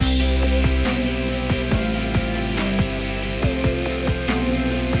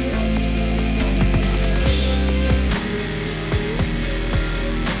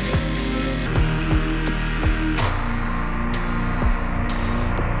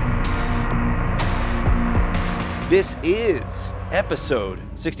This is episode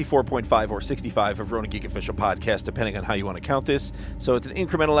 64.5 or 65 of Rona Geek Official Podcast, depending on how you want to count this. So it's an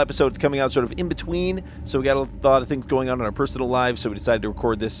incremental episode. It's coming out sort of in between. So we got a lot of things going on in our personal lives. So we decided to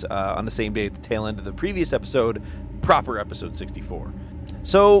record this on the same day at the tail end of the previous episode, proper episode 64.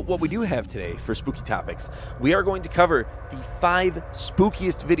 So what we do have today for spooky topics, we are going to cover the 5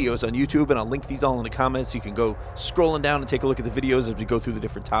 spookiest videos on YouTube, and I'll link these all in the comments so you can go scrolling down and take a look at the videos as we go through the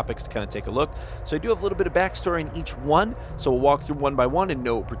different topics to kind of take a look. So I do have a little bit of backstory in each one, so we'll walk through one by one in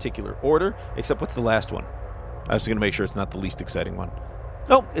no particular order, except what's the last one? I was going to make sure it's not the least exciting one.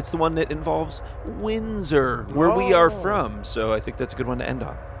 No, it's the one that involves Windsor, where we are from, so I think that's a good one to end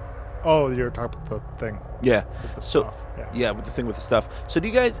on. Oh, you're talking about the thing. Yeah. With the So, stuff. yeah, with the thing with the stuff. So do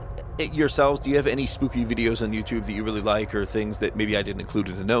you guys, yourselves, do you have any spooky videos on YouTube that you really like, or things that maybe I didn't include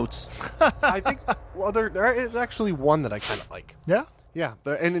in the notes? I think, well, there is actually one that I kind of like. Yeah? Yeah,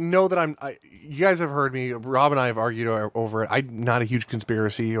 and know that you guys have heard me, Rob and I have argued over it. I'm not a huge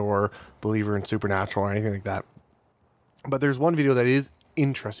conspiracy or believer in supernatural or anything like that. But there's one video that is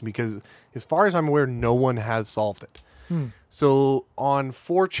interesting because, as far as I'm aware, no one has solved it. So on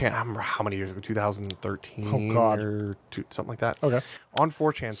 4chan, I don't remember how many years ago, 2013 Oh, God. or something like that. Okay. On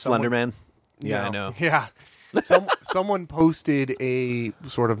 4chan, Slenderman? Yeah, No. I know. Yeah. Someone posted a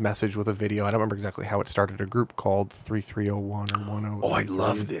sort of message with a video. I don't remember exactly how it started. A group called 3301 or 10. Oh, I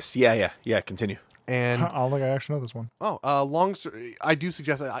love this. Yeah, continue. And I don't think I actually know this one. I do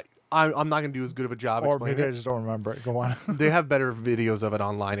suggest that I'm not going to do as good of a job Or explaining maybe I it. just don't remember it. Go on. They have better videos of it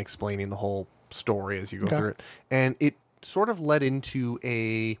online explaining the whole story as you go through it. And it sort of led into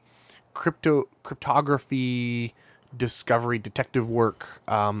a cryptography discovery detective work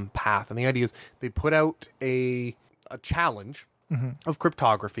path. And the idea is they put out a challenge of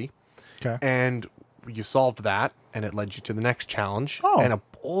cryptography. Okay. And you solved that, and it led you to the next challenge. Oh. And a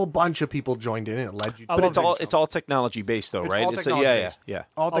whole bunch of people joined in, and it led you to But love it's all technology based, though, It's right? all technology-based. Yeah.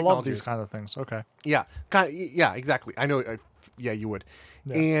 all I love technology. these kind of things. Okay. Yeah, yeah, exactly. I know. Yeah, you would.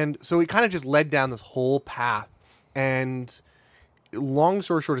 Yeah. And so it kind of just led down this whole path. And long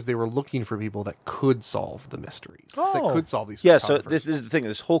story short is they were looking for people that could solve the mysteries, that Oh. could solve these. Yeah, so cryptographers. this is the thing.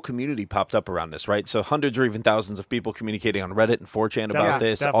 This whole community popped up around this, right? So hundreds or even thousands of people communicating on Reddit and 4chan about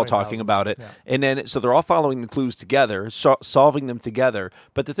this, all definitely talking thousands. about it. Yeah. And then, so they're all following the clues together, solving them together.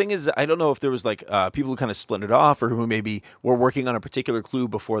 But the thing is, I don't know if there was like people who kind of splintered off or who maybe were working on a particular clue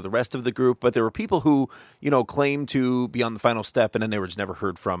before the rest of the group. But there were people who, claimed to be on the final step and then they were just never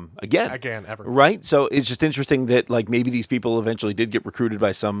heard from again. Ever. Right? So it's just interesting that like maybe these people eventually did get recruited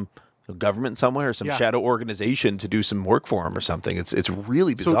by some government somewhere or some Yeah. shadow organization to do some work for them or something. It's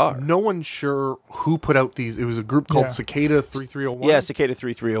really bizarre. So no one's sure who put out these. It was a group called Yeah. Cicada 3301. Yeah, Cicada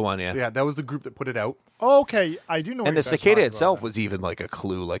 3301, yeah. Yeah, that was the group that put it out. Okay. I do know. And the cicada itself was even like a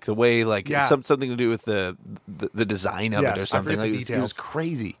clue, like the way, like Yeah. something to do with the design of Yes, it or I something. forget the Like, it was details.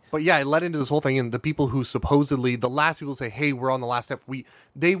 crazy. But yeah, it led into this whole thing, and the people who supposedly, the last people say, "Hey, we're on the last step."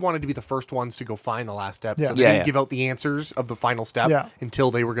 They wanted to be the first ones to go find the last step, Yeah. so they Yeah, didn't yeah. give out the answers of the final step Yeah.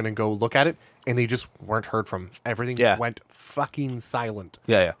 until they were going to go look at it, and they just weren't heard from. Everything Yeah. went fucking silent.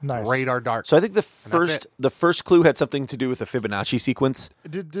 Yeah. Nice. Radar dark. So I think it. the first clue had something to do with the Fibonacci sequence.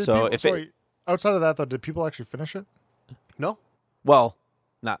 Did So people, if outside of that though, did people actually finish it? No, Well,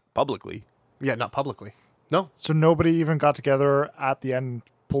 not publicly. yeah, not publicly. No, So nobody even got together at the end,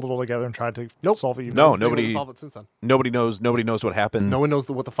 pulled it all together, and tried to Nope. solve it. Even No, They wouldn't nobody- solve it since then. Nobody knows what happened. No one knows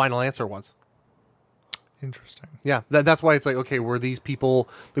what the final answer was. Interesting. Yeah, that's why it's like, okay, were these people?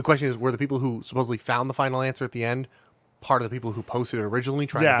 The question is, were the people who supposedly found the final answer at the end part of the people who posted it originally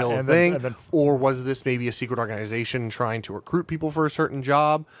trying Yeah, to build a and then- thing, and then- or was this maybe a secret organization trying to recruit people for a certain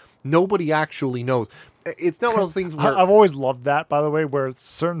job? Nobody actually knows. It's not one of those things where I've always loved that, by the way, where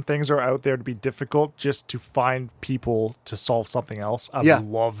certain things are out there to be difficult just to find people to solve something else. I Yeah.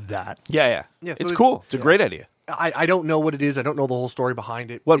 love that. Yeah. Yeah, so it's it's- cool. It's a great idea. I don't know what it is. I don't know the whole story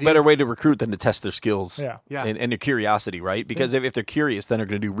behind it. What It better is- way to recruit than to test their skills Yeah. and their curiosity, right? Because if they're curious, then they're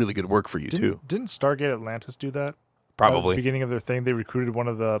going to do really good work for you, too. Didn't Stargate Atlantis do that? Probably. At the beginning of their thing, they recruited one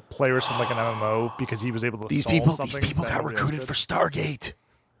of the players from like an MMO because he was able to These solve people something got that nobody else recruited could. for Stargate.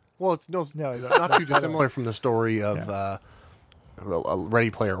 Well, it's No, not too dissimilar from the story of Ready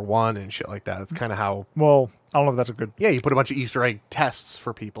Player One and shit like that. It's kind of how Well, I don't know if that's a good. you put a bunch of Easter egg tests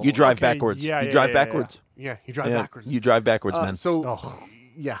for people. You drive Okay, backwards. yeah, you yeah, drive yeah, yeah. backwards. Yeah, you drive Yeah, backwards. You drive backwards, man. So,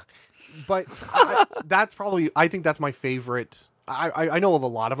 yeah. But that's probably, I think that's my favorite. I know of a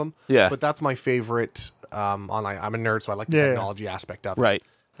lot of them. Yeah. But that's my favorite online. I'm a nerd, so I like the Yeah, yeah. technology aspect of it. Right.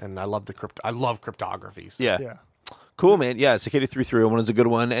 And I love I love cryptography. So. Yeah. Yeah. Cool, man. Yeah, Cicada 331 is a good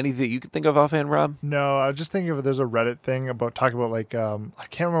one. Anything you can think of offhand, Rob? No, I was just thinking of there's a Reddit thing about talking about like I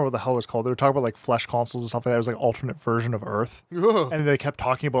can't remember what the hell it was called. They were talking about like flesh consoles and stuff like that. It was like alternate version of Earth, and they kept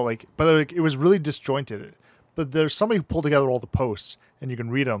talking about like, but like, it was really disjointed. But there's somebody who pulled together all the posts, and you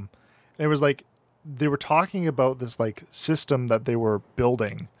can read them. And it was like they were talking about this like system that they were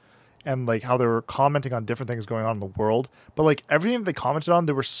building, and like how they were commenting on different things going on in the world. But like everything that they commented on,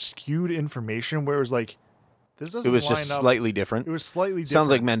 there was skewed information where it was like, this doesn't. It was line just up. slightly different. It was slightly different.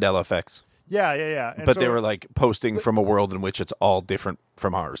 Sounds like Mandela effects. Yeah. And But so- they were like posting from a world in which it's all different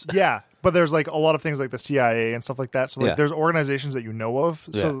from ours. Yeah, but there's like a lot of things like the CIA and stuff like that. So like Yeah. there's organizations that you know of.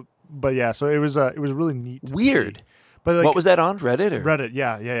 So Yeah. but yeah, so it was really neat. To Weird. see. But like What was that on Reddit? Or? Reddit?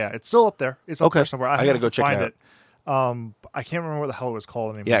 Yeah. It's still up there. It's up Okay. there somewhere. I gotta have go to check it find out. I can't remember what the hell it was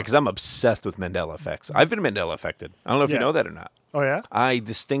called anymore. Yeah, because I'm obsessed with Mandela effects. I've been Mandela affected. I don't know if you Yeah. know that or not. Oh yeah. I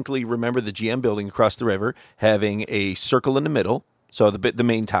distinctly remember the GM building across the river having a circle in the middle. So the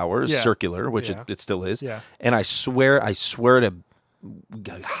main tower is Yeah. circular, which Yeah. it still is. Yeah. And I swear to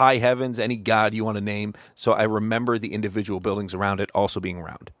high heavens, any god you want to name. So I remember the individual buildings around it also being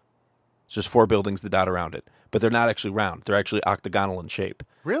round. It's just 4 buildings that dot around it, but they're not actually round. They're actually octagonal in shape.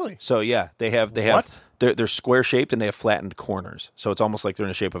 Really? So yeah, they have What? they're square shaped and they have flattened corners. So it's almost like they're in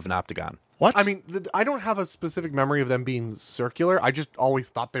the shape of an octagon. What? I mean, I don't have a specific memory of them being circular. I just always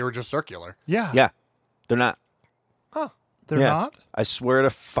thought they were just circular. yeah. Yeah, they're not. They're Yeah. not. I swear to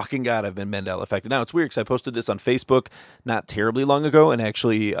fucking God, I've been Mandela affected. Now, it's weird because I posted this on Facebook not terribly long ago, and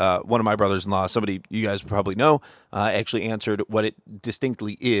actually one of my brothers-in-law, somebody you guys probably know, actually answered what it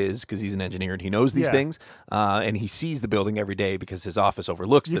distinctly is, because he's an engineer and he knows these Yeah. things, and he sees the building every day because his office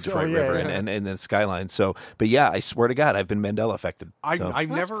overlooks the Detroit River and the skyline. So, but yeah, I swear to God, I've been Mandela affected. I So, I've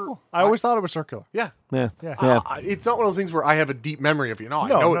That's never. cool. I always thought it was circular. Yeah. yeah. Yeah. It's not one of those things where I have a deep memory of, I know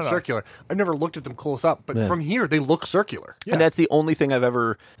No, it's no. circular. I've never looked at them close up, but from here they look circular. Yeah. And that's the only thing I've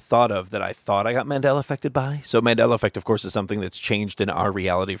ever thought of that I thought I got Mandela affected by. So Mandela effect, of course, is something that's changed in our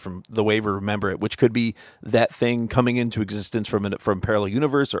reality from the way we remember it, which could be that thing coming into existence from parallel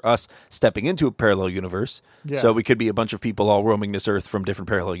universe, or us stepping into a parallel universe. Yeah. So we could be a bunch of people all roaming this earth from different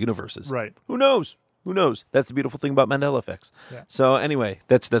parallel universes. Right. Who knows? Who knows? That's the beautiful thing about Mandela effects. Yeah. So anyway,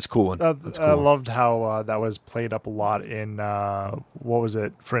 that's cool one. That's cool. I loved how that was played up a lot in what was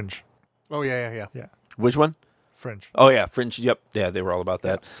it? Fringe. Oh yeah. Yeah. Which one? Fringe. Oh yeah, Fringe. Yep, yeah, they were all about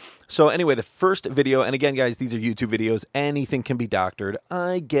that. So anyway, the first video, and again, guys, these are YouTube videos. Anything can be doctored.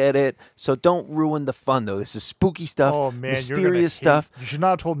 I get it. So don't ruin the fun, though. This is spooky stuff, Oh man, mysterious stuff. You should not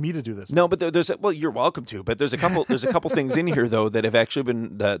have told me to do this. No, but there's well, you're welcome to. But there's a couple things in here though that have actually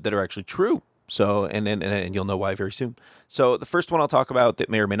been that are actually true. So and you'll know why very soon. So the first one I'll talk about that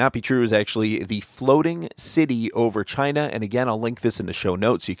may or may not be true is actually the floating city over China. And again, I'll link this in the show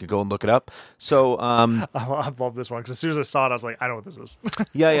notes so you can go and look it up. So I love this one because as soon as I saw it, I was like, I know what this is.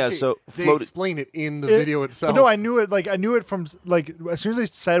 yeah. Okay, So they floating. explain it in the video itself. But no, I knew it. Like I knew it from like as soon as they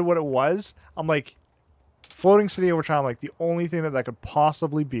said what it was, I'm like, floating city over China. I'm like the only thing that could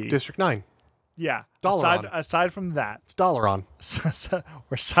possibly be. District 9. Yeah. Dalaran. Aside from that, It's $on.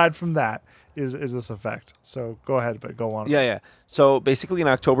 or aside from that is this effect. So go ahead, but go on. Yeah. So basically, in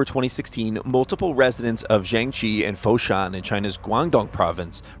October 2016, multiple residents of Jiangxi and Foshan in China's Guangdong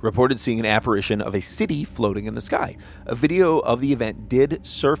province reported seeing an apparition of a city floating in the sky. A video of the event did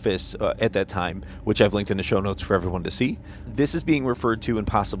surface at that time, which I've linked in the show notes for everyone to see. This is being referred to, and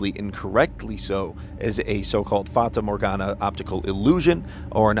possibly incorrectly so, as a so-called Fata Morgana optical illusion,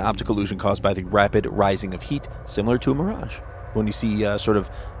 or an optical illusion caused by the rapid rising of heat, similar to a mirage. When you see sort of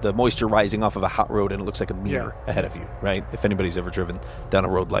the moisture rising off of a hot road and it looks like a mirror ahead of you, right? If anybody's ever driven down a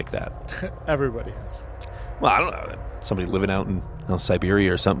road like that. Everybody has. Well, I don't know. Somebody living out in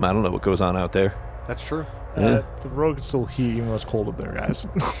Siberia or something. I don't know what goes on out there. That's true. Yeah. The road can still heat even though it's cold up there, guys.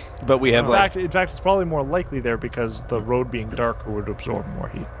 But we have in fact, it's probably more likely there because the road being darker would absorb more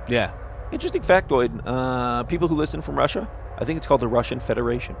heat. yeah. Interesting factoid. People who listen from Russia, I think it's called the Russian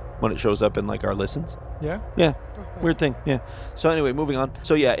Federation when it shows up in like our listens. Yeah. Yeah. Weird thing. Yeah. So anyway, moving on.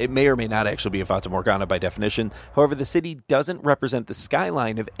 So yeah, it may or may not actually be a Fata Morgana by definition. However, the city doesn't represent the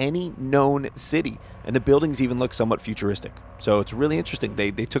skyline of any known city, and the buildings even look somewhat futuristic. So it's really interesting.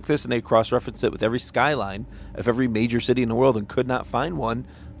 They took this and they cross-referenced it with every skyline of every major city in the world and could not find one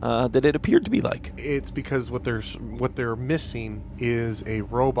that it appeared to be like. It's because what they're missing is a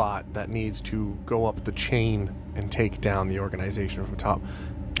robot that needs to go up the chain and take down the organization from top,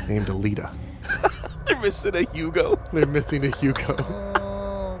 named Alita. They're missing a Hugo. They're missing a Hugo.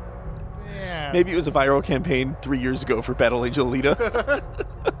 Oh, man. Maybe it was a viral campaign 3 years ago for Battle Angel Alita.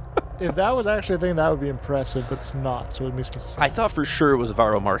 If that was actually a thing, that would be impressive, but it's not, so it makes me sad. I thought for sure it was a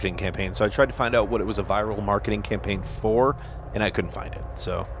viral marketing campaign, so I tried to find out what it was a viral marketing campaign for, and I couldn't find it.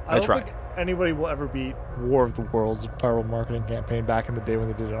 So I don't tried. think anybody will ever beat War of the Worlds viral marketing campaign back in the day when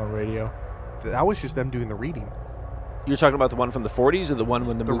they did it on radio. That was just them doing the reading. You're talking about the one from the 40s or the one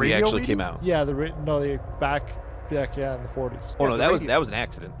when the movie radio actually reading? came out? Yeah, back yeah, in the 40s. Oh, no, the that was an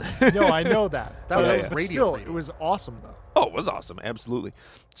accident. No, I know that. That But was it radio still, reading. it was awesome, though. Oh, it was awesome. Absolutely.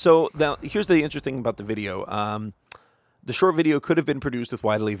 So now, here's the interesting thing about the video. The short video could have been produced with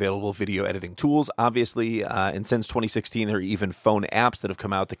widely available video editing tools, obviously, and since 2016, there are even phone apps that have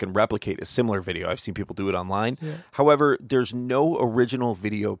come out that can replicate a similar video. I've seen people do it online. Yeah. However, there's no original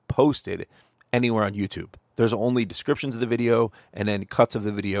video posted anywhere on YouTube. There's only descriptions of the video and then cuts of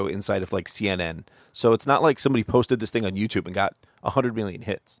the video inside of like CNN. So it's not like somebody posted this thing on YouTube and got 100 million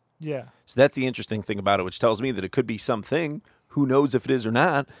hits. Yeah. So that's the interesting thing about it, which tells me that it could be something. Who knows if it is or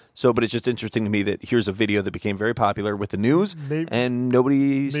not? So, but it's just interesting to me that here's a video that became very popular with the news, and nobody.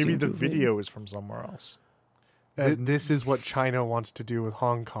 Maybe seemed the to- video is from somewhere else. This is what China wants to do with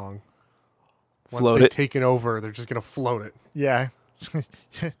Hong Kong. Once Float they've it. taken over, they're just going to float it. Yeah.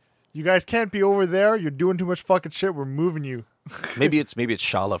 You guys can't be over there. You're doing too much fucking shit. We're moving you. Maybe it's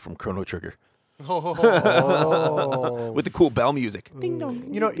Shala from Chrono Trigger Oh. with the cool bell music. You know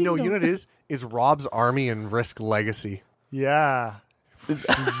what it is? Is Rob's Army and Risk Legacy. Yeah.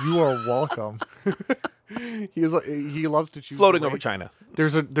 You are welcome. He loves to choose Floating a over race. China.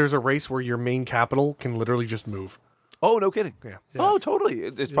 There's a race where your main capital can literally just move. Oh, no kidding. Yeah. Oh, totally.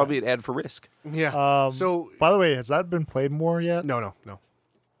 It's probably an ad for Risk. Yeah. So By the way, has that been played more yet? no.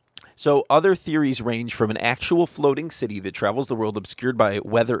 So other theories range from an actual floating city that travels the world obscured by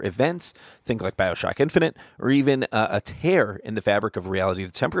weather events, think like Bioshock Infinite, or even a tear in the fabric of reality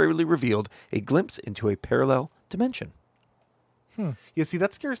that temporarily revealed a glimpse into a parallel dimension. Yeah, see,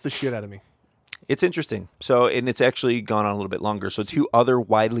 that scares the shit out of me. It's interesting. So, and it's actually gone on a little bit longer. So, two other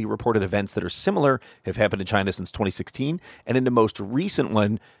widely reported events that are similar have happened in China since 2016. And in the most recent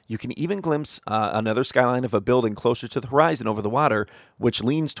one, you can even glimpse another skyline of a building closer to the horizon over the water, which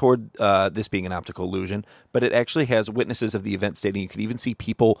leans toward this being an optical illusion. But it actually has witnesses of the event stating you can even see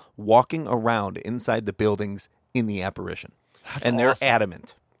people walking around inside the buildings in the apparition. And they're awesome.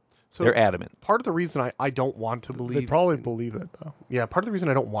 adamant. So They're adamant. Part of the reason I don't want to believe They probably believe it, though. yeah, part of the reason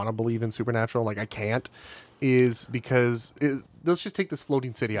I don't want to believe in supernatural, like I can't, is because let's just take this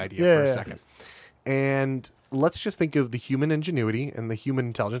floating city idea for a Yeah. second. And let's just think of the human ingenuity and the human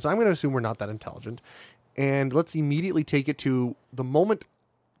intelligence. I'm going to assume we're not that intelligent. And let's immediately take it to the moment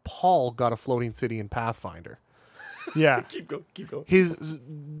Paul got a floating city in Pathfinder. Yeah. Keep going. His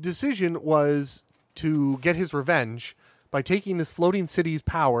decision was to get his revenge by taking this floating city's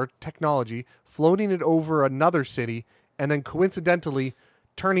power, technology, floating it over another city, and then coincidentally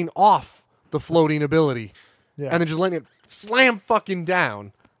turning off the floating ability. Yeah. And then just letting it slam fucking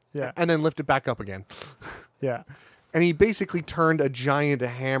down. Yeah. And then lift it back up again. Yeah. And he basically turned a giant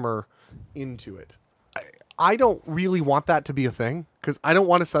hammer into it. I don't really want that to be a thing, because I don't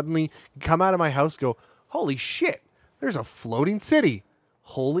want to suddenly come out of my house and go, holy shit, there's a floating city.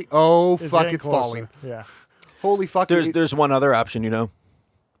 Oh, fuck, getting it's closer. falling. Yeah. Holy fuck. There's one other option,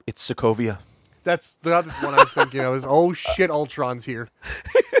 It's Sokovia. That's the other one I was thinking of is, oh shit, Ultron's here.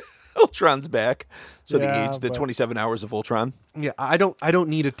 Ultron's back. So Yeah, the but- 27 hours of Ultron. Yeah, I don't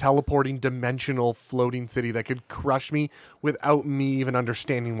need a teleporting dimensional floating city that could crush me without me even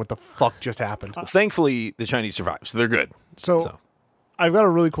understanding what the fuck just happened. Well, thankfully, the Chinese survived, so they're good. So I've got a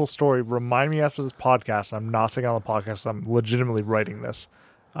really cool story. Remind me after this podcast. I'm not saying on the podcast. I'm legitimately writing this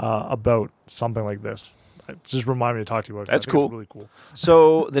about something like this. Just remind me to talk to you about it. That's I think it's cool. really cool.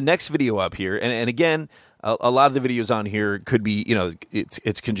 So the next video up here, and again, a lot of the videos on here could be,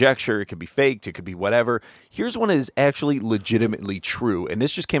 it's conjecture, it could be faked, it could be whatever. Here's one that is actually legitimately true, and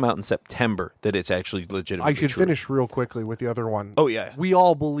this just came out in September that it's actually legitimately I should true. finish real quickly with the other one. Oh, yeah. We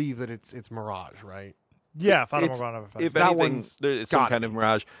all believe that it's Mirage, right? Yeah, Fata It's- Morgana. If That anything, one's it's some gotta kind of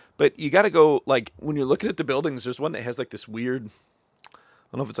mirage. But you got to go, like, when you're looking at the buildings, there's one that has, like, this weird, I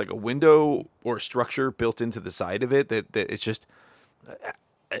don't know if it's like a window or a structure built into the side of it that it's just,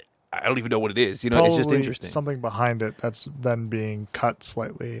 I don't even know what it is. It's just Probably interesting. something behind it that's then being cut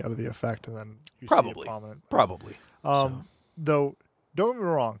slightly out of the effect, and then you Probably. see it prominent. Probably. Though, don't get me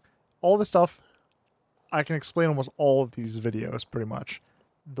wrong, all this stuff I can explain almost all of these videos pretty much.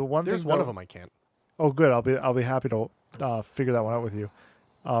 The one There's thing one though- of them I can't. Oh, good. I'll be happy to figure that one out with you,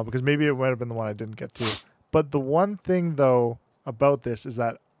 because maybe it might have been the one I didn't get to. But the one thing though about this is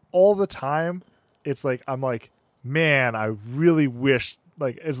that all the time, it's like I'm like, man, I really wish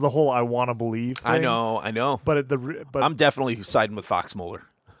like it's the whole I want to believe thing. I know. But I'm definitely siding with Fox Muller.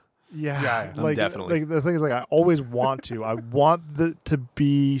 Yeah, Yeah, like definitely. Like the thing is, like I always want to. I want to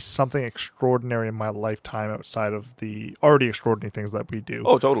be something extraordinary in my lifetime outside of the already extraordinary things that we do.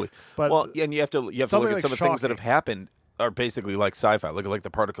 Oh, totally. But well, yeah, and you have to look at something, some like, of the things that shocking. have happened are basically like sci-fi. Look at like the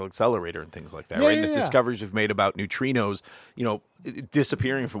particle accelerator and things like that, Yeah, right? yeah, And the yeah. discoveries we've made about neutrinos,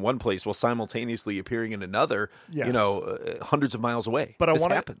 disappearing from one place while simultaneously appearing in another, Yes. hundreds of miles away. but this I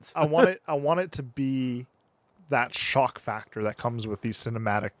want happens. I want it to be that shock factor that comes with these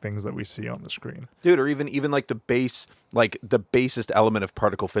cinematic things that we see on the screen. Dude, or even like the basest element of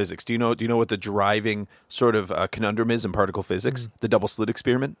particle physics. Do you know what the driving sort of conundrum is in particle physics? The double slit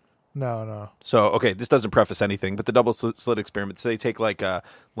experiment. No. So, okay, this doesn't preface anything, but the double slit experiments, they take like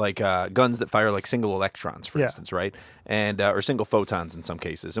guns that fire like single electrons, for Yeah. instance, right? And or single photons in some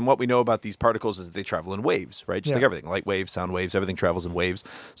cases. And what we know about these particles is that they travel in waves, right? Just like Yeah. everything, light waves, sound waves, everything travels in waves.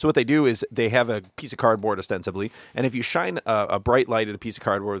 So what they do is they have a piece of cardboard ostensibly, and if you shine a bright light at a piece of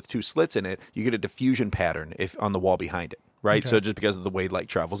cardboard with two slits in it, you get a diffusion pattern on the wall behind it, right? Okay. So just because of the way light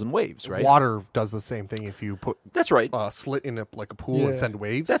travels in waves, right? Water does the same thing. If you put That's right. a slit in a pool Yeah. and send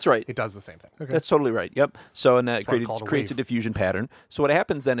waves, That's right. It does the same thing. Okay. That's totally right. Yep. So and that why we call it a creates a wave. diffusion pattern. So what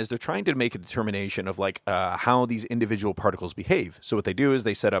happens then is they're trying to make a determination of like how these individual particles behave. So what they do is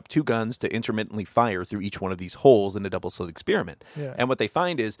they set up two guns to intermittently fire through each one of these holes in a double slit experiment. Yeah. And what they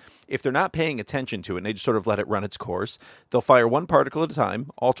find is if they're not paying attention to it and they just sort of let it run its course, they'll fire one particle at a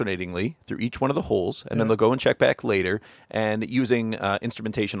time, alternatingly through each one of the holes, and then they'll go and check back later. And using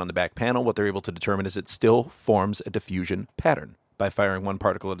instrumentation on the back panel, what they're able to determine is it still forms a diffusion pattern by firing one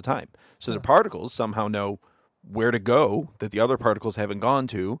particle at a time. So the particles somehow know where to go that the other particles haven't gone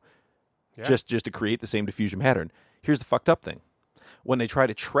to, just to create the same diffusion pattern. Here's the fucked up thing. When they try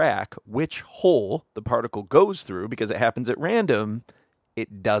to track which hole the particle goes through, because it happens at random,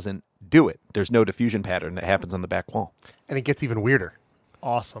 it doesn't do it. There's no diffusion pattern that happens on the back wall. And it gets even weirder.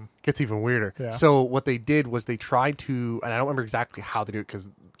 Awesome. Gets even weirder. Yeah. So what they did was they tried to, and I don't remember exactly how they do it because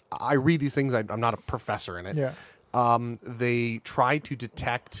I read these things. I'm not a professor in it. Yeah. They tried to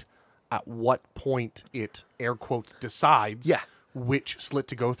detect at what point it, air quotes, decides Yeah. which slit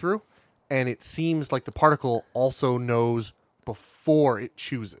to go through. And it seems like the particle also knows before it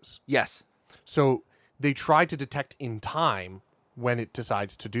chooses. Yes. So they try to detect in time when it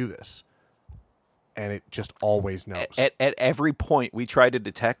decides to do this. And it just always knows. At every point we try to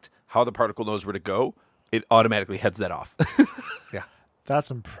detect how the particle knows where to go, it automatically heads that off. Yeah.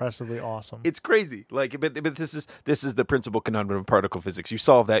 That's impressively awesome. It's crazy. Like, but this is the principal conundrum of particle physics. You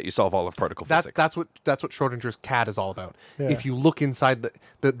solve that, you solve all of particle physics. That's what Schrodinger's cat is all about. Yeah. If you look inside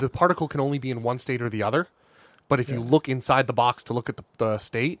the particle can only be in one state or the other, but if you look inside the box to look at the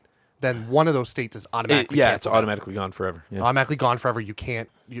state, then one of those states is automatically it's canceled out. automatically gone forever. Yeah. Automatically gone forever. You can't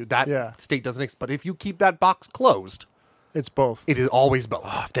that Yeah. state doesn't exist. But if you keep that box closed, It's both. it is always both.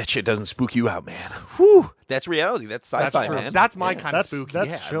 Oh, if that shit doesn't spook you out, man. Whew. That's reality. That's sci-fi, true. man. That's my kind of That's- spooky. that's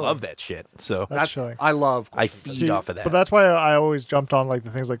yeah, chilling. I love that shit. So That's chilling. I love. I feed off of that. But that's why I always jumped on like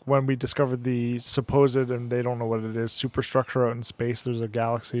the things like when we discovered the supposed, and they don't know what it is, superstructure out in space. There's a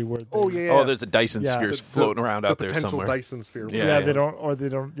galaxy where Oh, there's a Dyson Yeah. sphere floating around out there potential somewhere. Dyson sphere. Yeah. they don't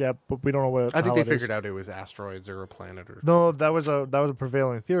but we don't know what. I think how they it is. figured out it was asteroids or a planet or. No, that was a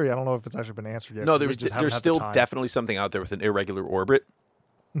prevailing theory. I don't know if it's actually been answered yet. No, 'cause we just haven't there's had still the time. definitely something out there with an irregular orbit,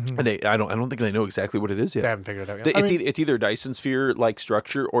 and I don't think they know exactly what it is yet. They haven't figured it out yet. It's either a Dyson sphere like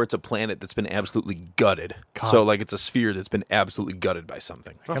structure or it's a planet that's been absolutely gutted. So like it's a sphere that's been absolutely gutted by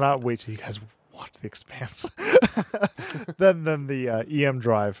something. I cannot wait till you guys watch The Expanse. then the EM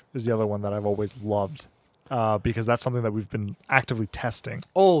drive is the other one that I've always loved because that's something that we've been actively testing.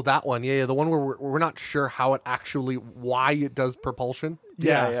 Oh, that one. Yeah, the one where we're not sure how it actually, why it does propulsion.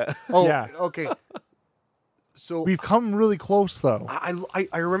 Yeah. Oh, Yeah. okay. So We've come really close though.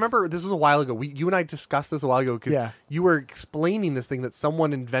 I remember this was a while ago. You and I discussed this a while ago because Yeah. you were explaining this thing that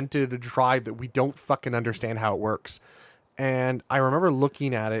someone invented a drive that we don't fucking understand how it works. And I remember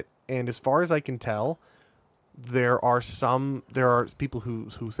looking at it, and as far as I can tell, there are people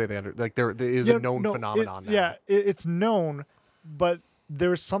who say they there is a known phenomenon. now. It's known, but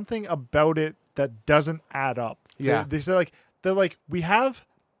there's something about it that doesn't add up. Yeah. They say they're like we have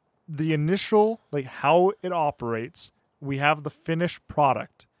the initial like how it operates. We have the finished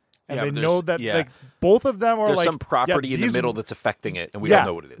product, and Yeah, they but know there's- that yeah. like both of them are There's like some property in the these- middle that's affecting it, and we don't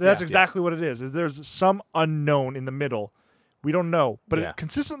know what it is. That's Yeah. exactly what it is. There's some unknown in the middle. We don't know, but Yeah. it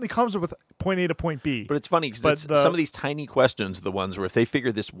consistently comes with point A to point B. But it's funny But because some of these tiny questions are the ones where if they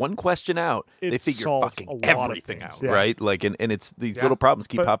figure this one question out, It they figure solves fucking a lot of everything things, out, yeah. right? Like, and it's these Yeah. little problems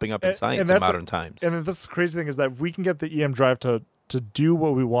keep But- popping up in and science in that's modern times. And that's the crazy thing is that if we can get the EM drive to do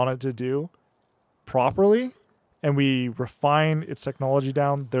what we want it to do properly, and we refine its technology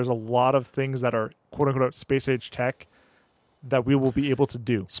down, there's a lot of things that are quote unquote space age tech that we will be able to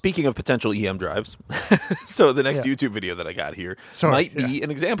do. Speaking of potential EM drives, so the next Yeah. YouTube video that I got here Sorry, might be an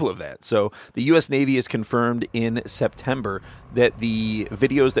example of that. So the U.S. Navy has confirmed in September that the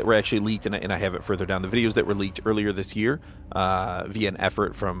videos that were actually leaked, and I have it further down, the videos that were leaked earlier this year via an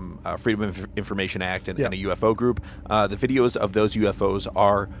effort from Freedom of Information Act and a UFO group, the videos of those UFOs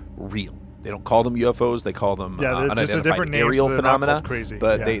are real. They don't call them UFOs; they call them they're just a unidentified different name, aerial so they're not phenomena. called crazy.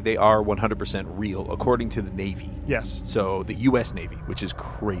 But Yeah. they are 100% real, according to the Navy. Yes. So the U.S. Navy, which is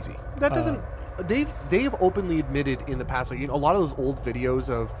crazy. That doesn't. They've openly admitted in the past, like, a lot of those old videos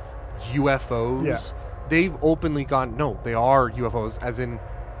of UFOs. Yeah. They've openly gone, no, they are UFOs. As in,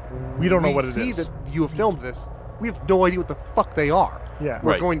 We don't know we what it see is. that you have filmed this. We have no idea what the fuck they are. Yeah.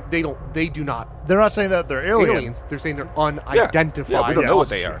 We're Right. going. They do not They're not saying that they're aliens. aliens. They're saying they're unidentified. Yeah, we don't know what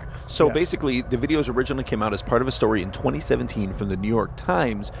they are. objects. So Yes. basically, the videos originally came out as part of a story in 2017 from the New York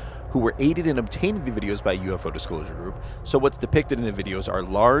Times, who were aided in obtaining the videos by UFO Disclosure Group. So what's depicted in the videos are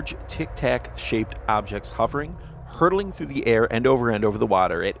large tic-tac shaped objects hovering, hurtling through the air end over the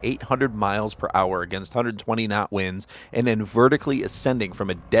water at 800 miles per hour against 120 knot winds, and then vertically ascending from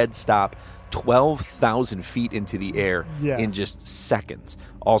a dead stop 12,000 feet into the air Yeah. in just seconds,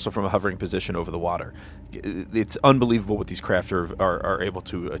 also from a hovering position over the water. It's unbelievable what these craft are able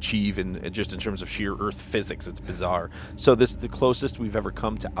to achieve, and just in terms of sheer Earth physics, it's bizarre. So this is the closest we've ever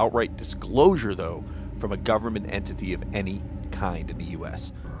come to outright disclosure, though, from a government entity of any kind in the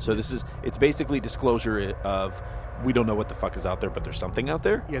U.S. So it's basically disclosure of, we don't know what the fuck is out there, but there's something out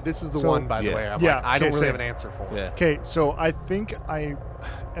there. Yeah, this is the So- one, by the Yeah. way. I Yeah, don't okay, really same. have an answer for. Yeah. Okay, so I think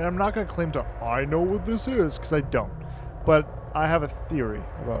and I'm not going to claim I know what this is, because I don't. But I have a theory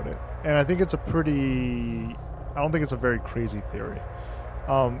about it. And I think it's I don't think it's a very crazy theory.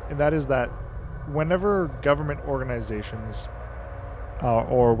 And that is that whenever government organizations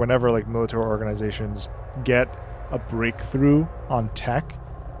or whenever like military organizations get a breakthrough on tech,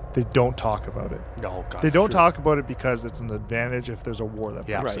 they don't talk about it. No, God, They don't sure. talk about it because it's an advantage if there's a war that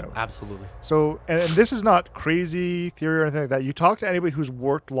Yeah, breaks right. out. Absolutely. So, and this is not crazy theory or anything like that. You talk to anybody who's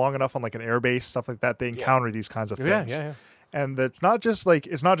worked long enough on like an airbase, stuff like that, they encounter these kinds of Yeah, things. yeah. And it's not just like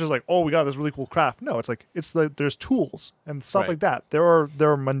oh, we got this really cool craft. No, it's like there's tools and stuff Right. like that. There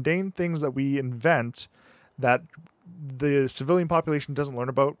are mundane things that we invent that the civilian population doesn't learn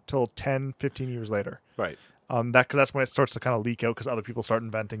about till 10, 15 years later. Right. That's when it starts to kind of leak out because other people start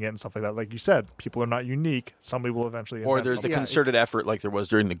inventing it and stuff like that. Like you said, people are not unique. Somebody will eventually Or invent there's a something. concerted effort like there was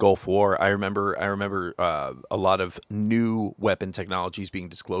during the Gulf War. I remember a lot of new weapon technologies being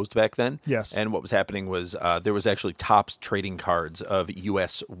disclosed back then. Yes. And what was happening was there was actually Topps trading cards of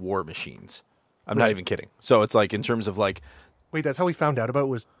U.S. war machines. I'm not even kidding. So it's like in terms of like Wait, that's how we found out about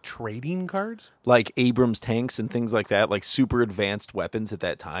was trading cards? like Abrams tanks and things like that, like super advanced weapons at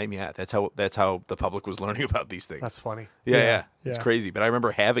that time. Yeah, that's how the public was learning about these things. That's funny. Yeah, it's yeah. crazy. But I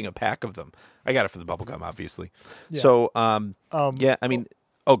remember having a pack of them. I got it for the bubblegum, obviously. Yeah. So, yeah, I mean,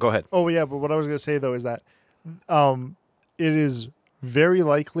 oh, go ahead. Oh yeah, but what I was going to say though is that it is very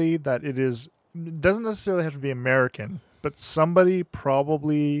likely that it doesn't necessarily have to be American, but somebody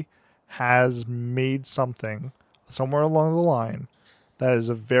probably has made something somewhere along the line that is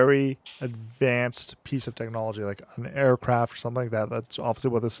a very advanced piece of technology, like an aircraft or something like that. That's obviously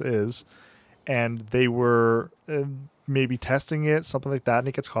what this is. And they were maybe testing it, something like that, and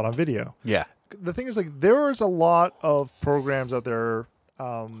it gets caught on video. Yeah. The thing is, like, there is a lot of programs out there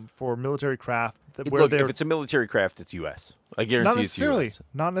for military craft where Look, they're if it's a military craft, it's U.S. I guarantee not necessarily, it's U.S.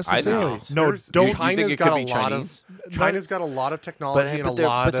 not necessarily. know. No, There's- don't. You China's think it got could a be lot Chinese? of China's got a lot of technology and a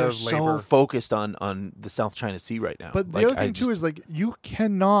lot they're of so labor. focused on the South China Sea right now. But the Like, other thing too is like you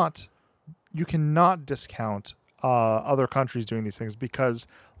cannot discount other countries doing these things, because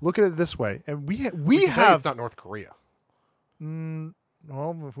look at it this way, and we can tell you have it's not North Korea.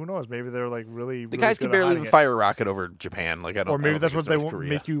 well, who knows? Maybe they're like really. the guys can barely even fire a rocket over Japan. Like I don't. Or maybe I don't that's think what they it's North won't Korea.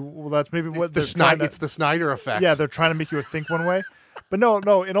 make you. Well, that's maybe what It's the, they're trying to. it's the Snyder effect. Yeah, they're trying to make you think one way. But no.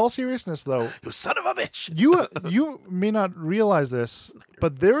 In all seriousness, though, You son of a bitch. you may not realize this,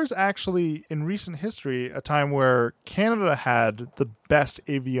 but there is actually in recent history a time where Canada had the best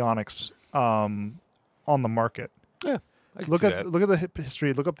avionics on the market. Yeah. I can Look see at that. the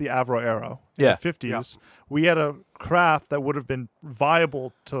history. Look up the Avro Arrow. In Yeah. the 50s, we had a craft that would have been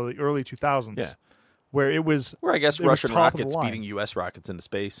viable till the early 2000s. Yeah. Where it was. Where I guess it was Russian top of the rockets line. beating U.S. rockets into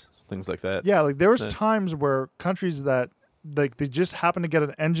space, things like that. Yeah, like there was Yeah. times where countries that like they just happen to get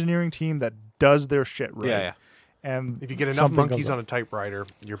an engineering team that does their shit right. Yeah, yeah. and If you get enough something monkeys goes on up. a typewriter,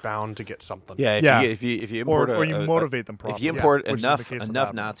 you're bound to get something. Yeah, Yeah. if you import or you motivate them if properly. you import which is the enough case of enough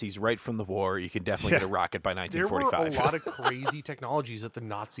that. Nazis right from the war, you can definitely get a rocket by There were a 1945. lot of crazy technologies that the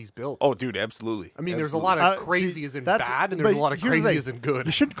Nazis built. Oh, dude, absolutely. I mean, there's a Absolutely. lot of See, crazy as in that's- bad, and there's a but lot of here's the crazy thing. as in good.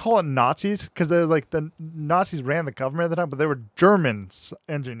 You shouldn't call it Nazis because they're like the Nazis ran the government at the time, but they were German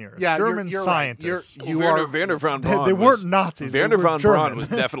engineers, Yeah, German you're right. scientists. You Werner, are Werner von Braun. They was- weren't Nazis. Werner they were von Braun German. was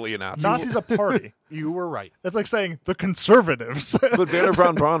definitely a Nazi. Nazis a party. you were right. That's like saying the conservatives. But Werner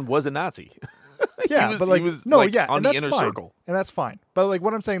von Braun was a Nazi. yeah, was- but like he was, no, like, yeah, on and the that's inner fine. circle. And that's fine. But like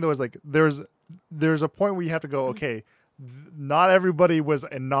what I'm saying though is like there's a point where you have to go, okay, not everybody was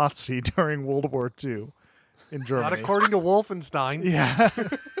a Nazi during World War II in Germany. Not according to Wolfenstein. yeah,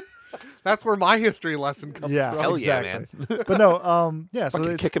 That's where my history lesson comes yeah, from. Hell yeah, exactly. But no, yeah. So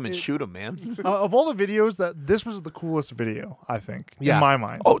Fucking it's- kick him and shoot him, man. of all the videos, that this was the coolest video, I think, Yeah. in my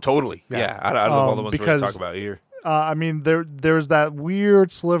mind. Oh, totally. Yeah, out of all the ones we're going to because- talk about here. I mean, there's that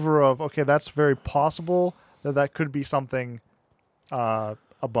weird sliver of okay, that's very possible that could be something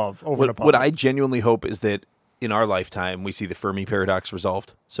above, over and above. What I genuinely hope is that in our lifetime we see the Fermi paradox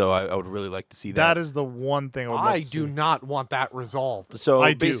resolved. So I would really like to see that. That is the one thing I would I like to do see. not want that resolved. So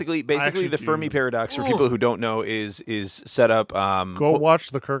I do. basically, I actually the Fermi do. paradox, for people who don't know, is set up. Go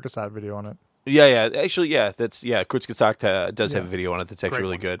watch the Kyrgyzstan video on it. Yeah. Actually, yeah. Kurzgesagt does have a video on it that's actually Great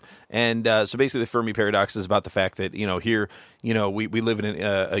really one. good. And so basically, the Fermi paradox is about the fact that here we live in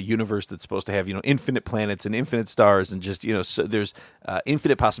a universe that's supposed to have infinite planets and infinite stars and just so there's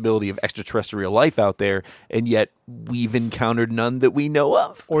infinite possibility of extraterrestrial life out there, and yet we've encountered none that we know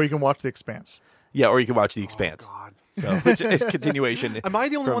of. Or you can watch The Expanse. Yeah, or you can watch The Expanse. God. So, which is continuation. Am I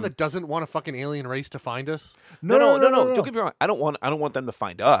the only from- one that doesn't want a fucking alien race to find us? No. Don't get me wrong. I don't want them to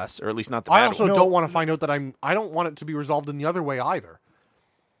find us, or at least not the I bad also ones. don't want to find out that I don't want it to be resolved in the other way either.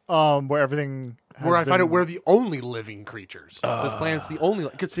 Where everything has Where I find been- out we're the only living creatures. This planet's the only.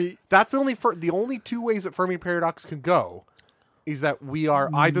 Because See- that's the only two ways that Fermi paradox can go, is that we are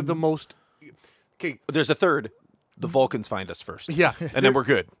either the most. Okay, There's a third. The Vulcans find us first. yeah, And then we're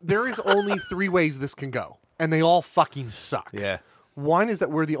good. There is only three ways this can go, and they all fucking suck. Yeah. One is that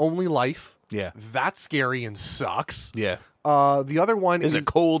we're the only life. Yeah. That's scary and sucks. Yeah. The other one It's is a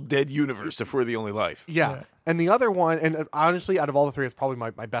cold, dead universe if we're the only life. Yeah. And the other one, and honestly, out of all the three, it's probably my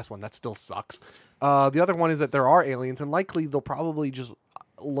best one. That still sucks. The other one is that there are aliens, and likely they'll probably just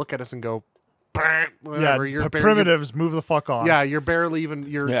look at us and go, Yeah, whatever. You're primitives, move the fuck on. Yeah, you're barely even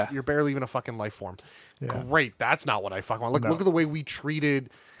Yeah. you're barely even a fucking life form. Yeah. Great, that's not what I fucking want. Look, No. look at the way we treated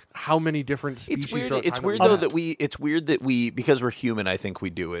how many different species. It's weird. throughout It's time weird that though we that we. It's weird that we, because we're human. I think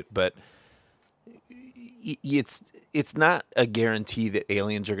we do it, but it's not a guarantee that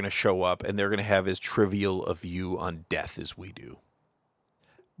aliens are going to show up and they're going to have as trivial a view on death as we do.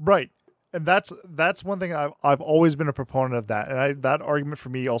 Right. And that's one thing I've always been a proponent of that. And that argument for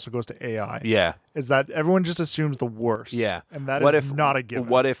me also goes to AI. Yeah. Is that everyone just assumes the worst. Yeah, And that what is if, not a given.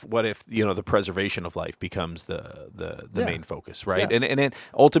 What if the preservation of life becomes the Yeah. main focus, right? Yeah. And then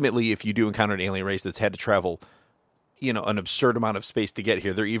ultimately, if you do encounter an alien race that's had to travel, an absurd amount of space to get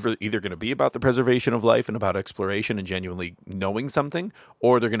here, they're either going to be about the preservation of life and about exploration and genuinely knowing something,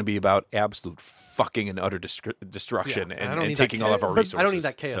 or they're going to be about absolute fucking and utter destruction Yeah, I don't and need taking that all of our but resources. I don't need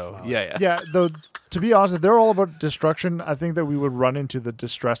that chaos So, knowledge. yeah. Yeah, though, to be honest, if they're all about destruction, I think that we would run into the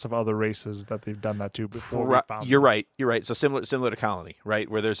distress of other races that they've done that to before we found You're them. You're right. So similar to Colony, right,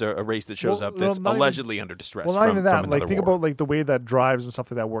 where there's a race that shows Well, up that's not even- allegedly under distress. Well, not from, even that. From Like, another think war. about like the way that drives and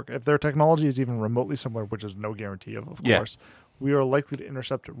stuff like that work. If their technology is even remotely similar, which is no guarantee of Yeah. course, we are likely to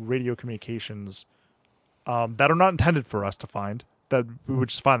intercept radio communications that are not intended for us to find. That we would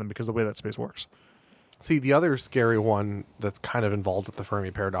just find them because of the way that space works. See, the other scary one that's kind of involved with the Fermi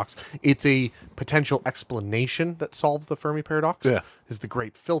paradox, it's a potential explanation that solves the Fermi paradox, Yeah. is the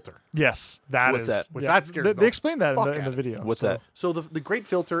Great Filter. Yes, that What's is. that? Which that scares the They explain that fuck in the out of me. video. What's so- that? So the Great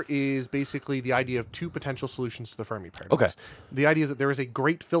Filter is basically the idea of two potential solutions to the Fermi paradox. Okay. The idea is that there is a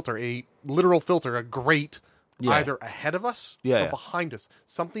great filter, a literal filter, a great Yeah. either ahead of us Yeah, or yeah. behind us,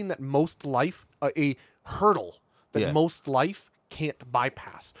 something that most life, a hurdle that Yeah. most life can't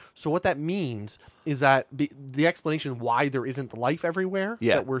bypass. So what that means is that the explanation why there isn't life everywhere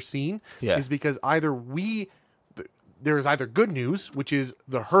Yeah. that we're seeing Yeah. is because there is either good news, which is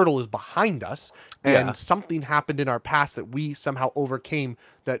the hurdle is behind us, and Yeah. something happened in our past that we somehow overcame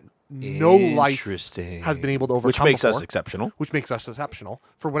that no life Interesting. has been able to overcome. Which makes us before, exceptional. Which makes us exceptional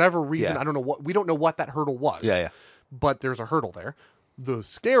for whatever reason. Yeah. I don't know we don't know what that hurdle was. Yeah, yeah. But there's a hurdle there. The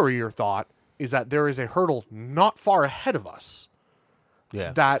scarier thought is that there is a hurdle not far ahead of us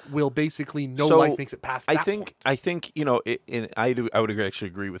Yeah. that will basically no So, life makes it past that point. I think I would actually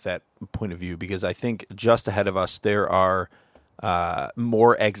agree with that point of view, because I think just ahead of us there are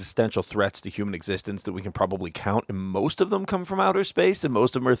more existential threats to human existence that we can probably count, and most of them come from outer space, and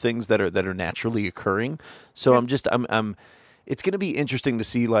most of them are things that are naturally occurring. So I'm it's going to be interesting to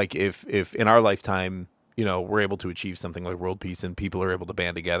see, like, if in our lifetime, we're able to achieve something like world peace and people are able to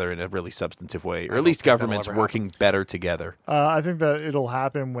band together in a really substantive way, or at least governments working better together. I think that it'll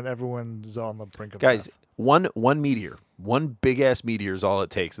happen when everyone's on the brink of Guys, death. one meteor, one big ass meteor is all it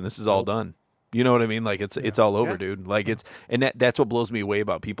takes, and this is all done. You know what I mean? Like, it's all over, dude. Like, that's what blows me away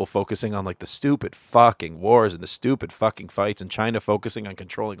about people focusing on, like, the stupid fucking wars and the stupid fucking fights, and China focusing on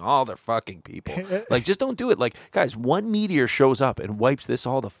controlling all their fucking people. Like, just don't do it. Like, guys, one meteor shows up and wipes this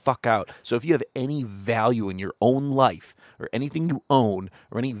all the fuck out. So if you have any value in your own life, or anything you own,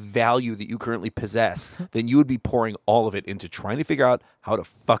 or any value that you currently possess, then you would be pouring all of it into trying to figure out how to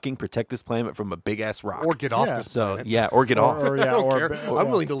fucking protect this planet from a big ass rock, or get off this planet. or get off. I'm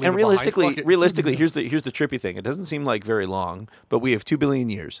willing to leave And it behind. realistically, here's the trippy thing. It doesn't seem like very long, but we have 2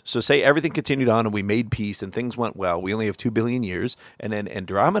 billion years. So say everything continued on and we made peace and things went well. We only have 2 billion years, and then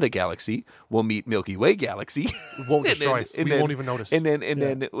Andromeda Galaxy will meet Milky Way Galaxy. It won't destroy us. We won't even notice. And then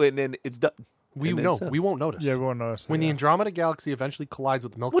it's done. We won't notice. Yeah, we won't notice. When the Andromeda Galaxy eventually collides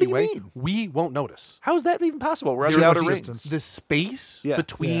with the Milky What do you Way, mean? we won't notice. How is that even possible? We're on Zero the outer distance. rings. The space Yeah.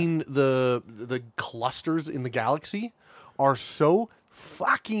 between the clusters in the galaxy are so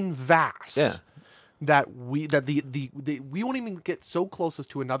fucking vast. Yeah. That we won't even get so close as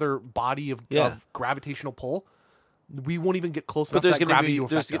to another body of gravitational pull. We won't even get close enough But there's to that going gravity to to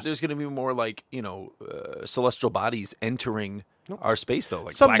be affect us. there's going to be more like celestial bodies entering our space, though.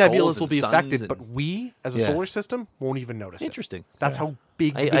 Like Some black holes nebulas will and be suns affected, and- but we, as a Yeah. solar system, won't even notice it. Interesting. That's how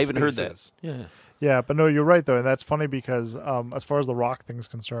big I this haven't heard space that. is. Yeah. Yeah, but no, you're right though, and that's funny because as far as the rock thing's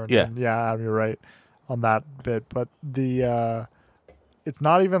concerned, Yeah. and Adam, you're right on that bit. But the it's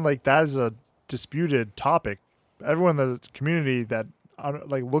not even like that is a disputed topic. Everyone in the community that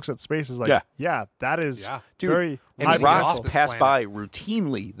looks at space is like, that is Dude, very and high rocks potential. this pass planet. by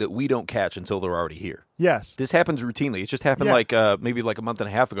routinely that we don't catch until they're already here. Yes, This happens routinely. It just happened maybe like a month and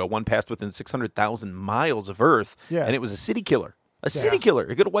a half ago. One passed within 600,000 miles of Earth, and it was a city killer. City killer.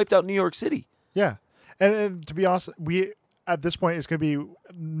 It could have wiped out New York City. yeah. And to be honest, we at this point it's going to be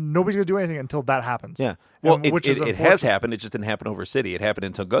nobody's going to do anything until that happens. Yeah. Well, And- it which is has unfortunate. happened. It just didn't happen over a city. It happened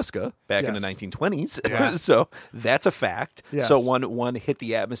in Tunguska back in the Yes. 1920s. Yeah. So that's a fact. Yes. So one hit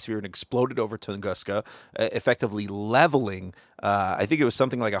the atmosphere and exploded over Tunguska, effectively leveling, I think it was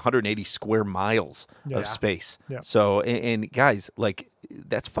something like 180 square miles of space. Yeah. So, and guys, like,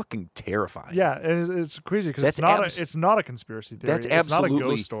 that's fucking terrifying. Yeah, and it's crazy because That's it's not a conspiracy theory. That's it's absolutely not a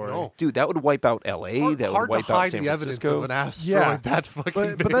ghost story. No. Dude, that would wipe out L.A. that would Hard wipe to out hide San the evidence Francisco. of an asteroid Yeah. that fucking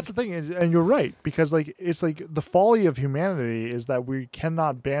big. But that's the thing, and you're right because like it's like the folly of humanity is that we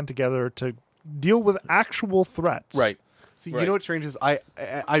cannot band together to deal with actual threats. Right. See, Right. you know what's strange is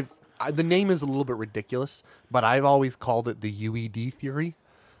I've the name is a little bit ridiculous, but I've always called it the UED theory,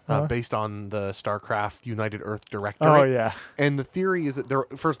 based on the StarCraft United Earth Directory. Oh yeah. And the theory is that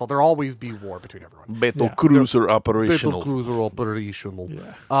first of all, there'll always be war between everyone. Battle Yeah. cruiser operational. Battle cruiser operational.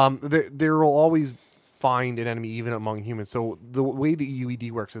 Yeah. There will always find an enemy even among humans. So the way the UED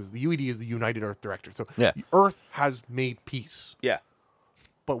works is the UED is the United Earth Directory. So Yeah. Earth has made peace. Yeah.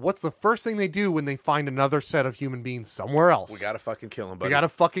 But what's the first thing they do when they find another set of human beings somewhere else? We gotta fucking kill him, buddy. We gotta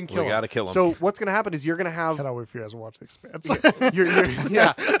fucking kill We him. gotta kill him. So what's gonna happen is you're gonna have Cannot wait for you guys to watch The Expanse.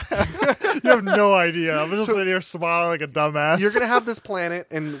 yeah, You have no idea. I'm just sitting here smiling like a dumbass. you're gonna have this planet,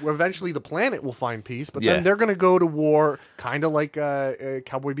 and eventually the planet will find peace. But Yeah. then they're gonna go to war, kind of like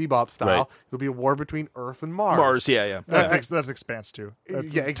Cowboy Bebop style. Right. It'll be a war between Earth and Mars. Mars, yeah. That's Expanse too.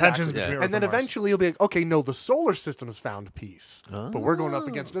 That's Yeah, exactly. tensions Yeah. between Earth And then Mars. eventually you'll be like, okay, no, the solar system has found peace, but we're going up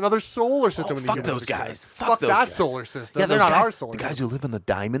against another solar system. in the Fuck universe those together. guys. Fuck those that guys. solar system. Yeah, They're those not guys, our solar the guys system. who live on the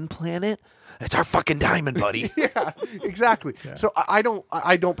Diamond Planet. That's our fucking diamond, buddy. Yeah, exactly. So I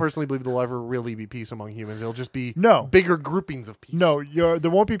don't personally believe there'll ever really be peace among humans. It'll just be No. bigger groupings of peace. No,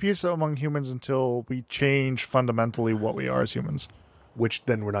 there won't be peace among humans until we change fundamentally what we are as humans. Which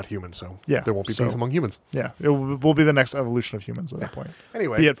then we're not human, so Yeah, there won't be so- peace among humans. Yeah, it will be the next evolution of humans at that point.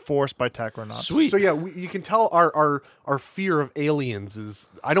 Anyway. Be it forced by tech or not. Sweet. So yeah, you can tell our fear of aliens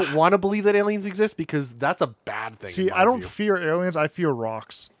is. I don't want to believe that aliens exist because that's a bad thing. See, in my I don't view. fear aliens. I fear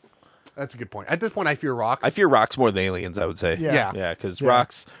rocks. That's a good point. At this point, I fear rocks. I fear rocks more than aliens, I would say. Yeah. Yeah, because Yeah.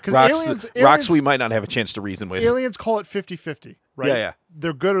 rocks, 'Cause rocks aliens- we might not have a chance to reason with. Aliens call it 50-50, right? Yeah, yeah.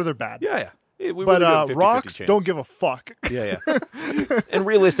 They're good or they're bad. Yeah. We But really do have a 50-50 rocks chance. don't give a fuck. Yeah. And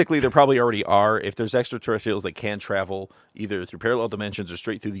realistically, there probably already are. If there's extraterrestrials that can travel either through parallel dimensions or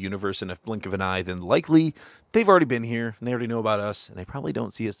straight through the universe in a blink of an eye, then likely they've already been here and they already know about us, and they probably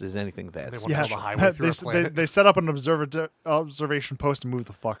don't see us as anything that They special. want to build a highway through a they, planet. they set up an observation post and move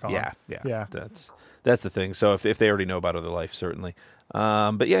the fuck on. Yeah. Yeah. That's the thing. So if they already know about other life, certainly.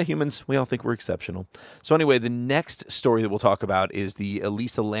 But yeah, humans, we all think we're exceptional. So anyway, the next story that we'll talk about is the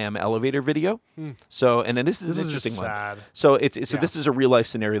Elisa Lam elevator video. So, and then this is an This is interesting sad. one. So this is a real life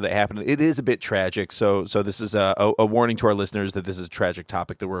scenario that happened. It is a bit tragic. So this is a warning to our listeners that this is a tragic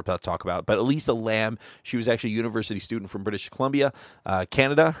topic that we're about to talk about. But Elisa Lam, she was actually a university student from British Columbia,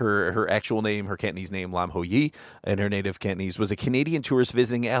 Canada. Her actual name, her Cantonese name, Lam Ho Yi, and her native Cantonese, was a Canadian tourist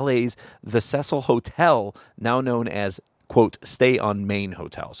visiting LA's The Cecil Hotel, now known as quote, Stay on Main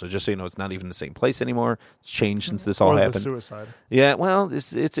Hotel. So just so you know, it's not even the same place anymore. It's changed since this all Or happened. the suicide. Yeah, well,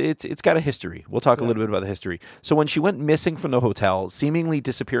 it's got a history. We'll talk a little bit about the history. So when she went missing from the hotel, seemingly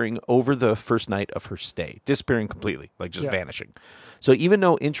disappearing over the first night of her stay, disappearing completely, like just vanishing. So even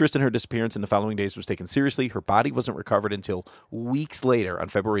though interest in her disappearance in the following days was taken seriously, her body wasn't recovered until weeks later on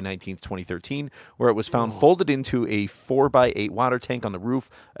February 19th, 2013, where it was found folded into a 4x8 water tank on the roof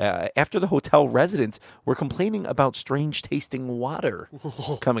after the hotel residents were complaining about strange tasting water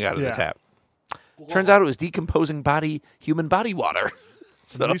coming out of the tap. Turns out it was decomposing human body water.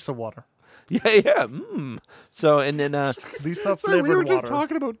 So, Lisa water. yeah. So, and then... Lisa Sorry, flavored we were just water.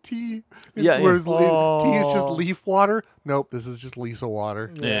 talking about tea. Yeah, yeah. Whereas tea is just leaf water. Nope, this is just Lisa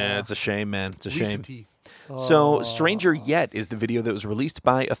water. yeah, it's a shame, man. It's a Lisa shame. tea. So, stranger yet is the video that was released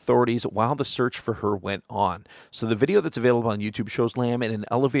by authorities while the search for her went on. So, the video that's available on YouTube shows Lam in an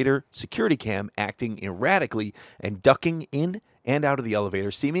elevator security cam acting erratically and ducking in and out of the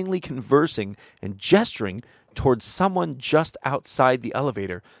elevator, seemingly conversing and gesturing towards someone just outside the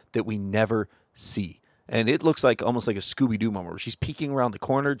elevator that we never see. And it looks like almost like a Scooby-Doo moment where she's peeking around the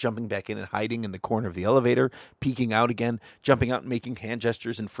corner, jumping back in and hiding in the corner of the elevator, peeking out again, jumping out and making hand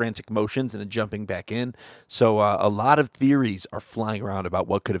gestures and frantic motions, and then jumping back in. So a lot of theories are flying around about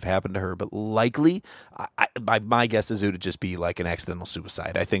what could have happened to her, but likely, my guess is it would just be like an accidental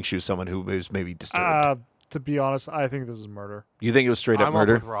suicide. I think she was someone who was maybe disturbed. To be honest, I think this is murder. You think it was straight up I'm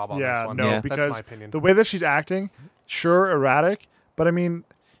murder? up with Rob on this Yeah, one. no, Yeah. That's because my opinion. the way that she's acting, sure, erratic, but I mean,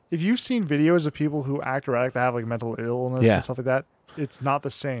 if you've seen videos of people who act erratic that have like mental illness Yeah. and stuff like that, it's not the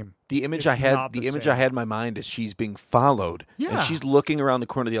same. The image It's I had, not the the image same. I had in my mind is she's being followed, and Yeah. she's looking around the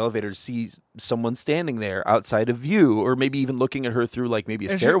corner of the elevator to see someone standing there outside of view, or maybe even looking at her through like maybe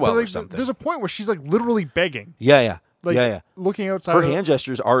a And stairwell but, like, or something. There's a point where she's like literally begging, Yeah. like looking outside. Her of hand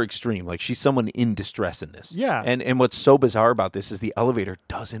gestures are extreme. Like she's someone in distress in this. Yeah. And what's so bizarre about this is the elevator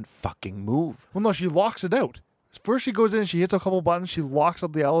doesn't fucking move. Well, no, she locks it out. First, she goes in, she hits a couple buttons, she locks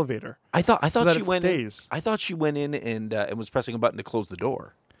up the elevator. I thought that she it went stays. in. I thought she went in and was pressing a button to close the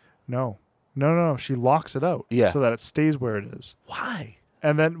door. No, she locks it out. Yeah. so that it stays where it is. Why?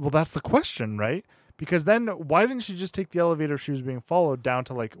 And then, well, that's the question, right? Because then, why didn't she just take the elevator if she was being followed down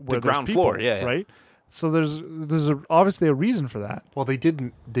to like where The there's ground people, floor, yeah. right? So there's obviously a reason for that. Well, they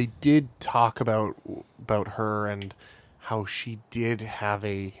did talk about her and how she did have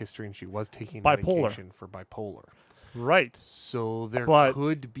a history and she was taking Bipolar. medication for bipolar. Right. So there But-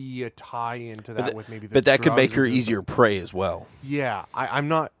 could be a tie into that with maybe the But that could drugs make her or the- easier prey as well. Yeah, I'm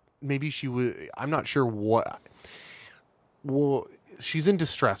not. Maybe she would. I'm not sure what. Well, she's in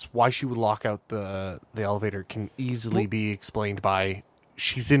distress. Why she would lock out the elevator can easily be explained by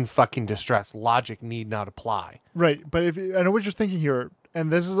she's in fucking distress. Logic need not apply. Right. But if I know what you're thinking here,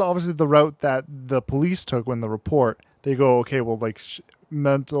 and this is obviously the route that the police took when the report. They go, okay, well, like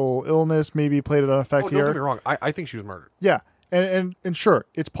mental illness maybe played an effect Don't get me here. wrong. I think she was murdered. Yeah. And sure,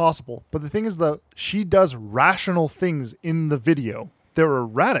 it's possible. But the thing is that she does rational things in the video. They're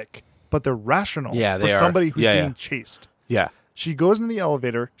erratic, but they're rational Yeah, they for are. somebody who's Yeah, being yeah. chased. Yeah. She goes in the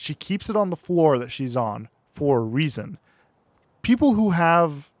elevator. She keeps it on the floor that she's on for a reason. People who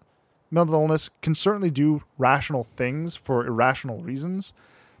have mental illness can certainly do rational things for irrational reasons.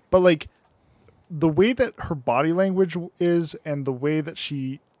 But like the way that her body language is and the way that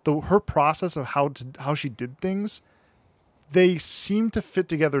her process of how she did things, they seem to fit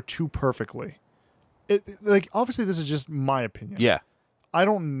together too perfectly. Like obviously this is just my opinion. Yeah. I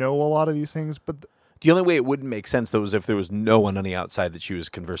don't know a lot of these things, but The only way it wouldn't make sense, though, is if there was no one on the outside that she was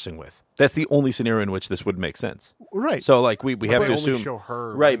conversing with. That's the only scenario in which this would make sense. right. So, like, we have they to only assume, show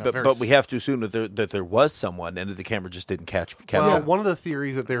her right? in a But very but we have to assume that there was someone, and that the camera just didn't capture. Well, it. one of the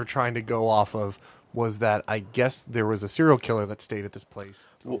theories that they were trying to go off of was that I guess there was a serial killer that stayed at this place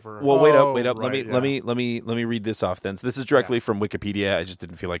over. Well, wait up. right, Let me read this off then. So this is directly from Wikipedia. I just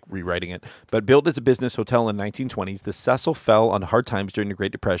didn't feel like rewriting it. But built as a business hotel in the 1920s, the Cecil fell on hard times during the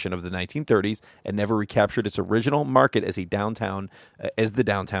Great Depression of the 1930s and never recaptured its original market as the downtown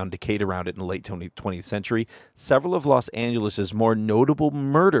decayed around it in the late 20th century. Several of Los Angeles' more notable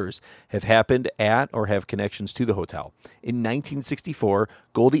murders have happened at or have connections to the hotel. In 1964,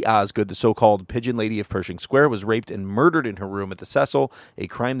 Goldie Osgood, the so-called Pigeon Lady of Pershing Square, was raped and murdered in her room at the Cecil, a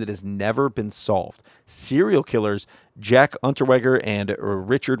crime that has never been solved. Serial killers Jack Unterweger and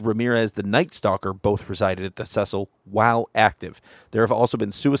Richard Ramirez, the Night Stalker, both resided at the Cecil while active. There have also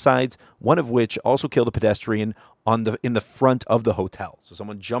been suicides, one of which also killed a pedestrian in the front of the hotel. So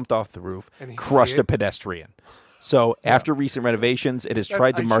someone jumped off the roof, crushed a pedestrian. So after recent renovations, it has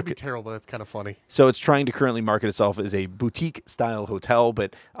tried to market. Should be terrible. That's kind of funny. So it's trying to currently market itself as a boutique-style hotel,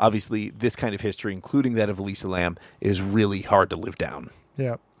 but obviously this kind of history, including that of Elisa Lam, is really hard to live down.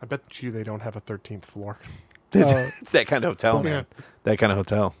 Yeah. I bet they don't have a 13th floor. It's that kind of hotel, man. That kind of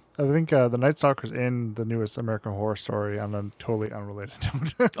hotel. I think the Night Stalker's in the newest American Horror Story on a totally unrelated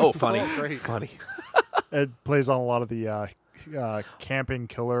note. Oh, funny. Great. Funny. It plays on a lot of the camping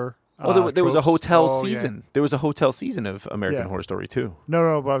killer. There was a tropes. hotel Oh, season. yeah. There was a hotel season of American Yeah. Horror Story too.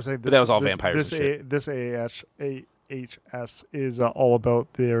 No, but I was saying this, that was all vampires This and shit. AHS is all about.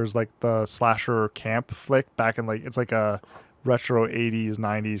 There's like the slasher camp flick back in it's like a retro 80s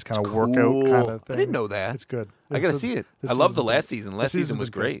 90s kind of workout kind of thing. I didn't know that. It's good. I gotta see it. I love the last season. Last season was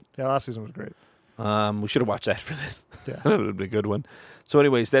great. Yeah, last season was great. We should have watched that for this. Yeah. That would have been a good one. So,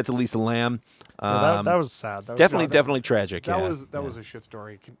 anyways, that's Elisa Lam. Yeah, that was sad. That was Definitely tragic. That yeah. was a shit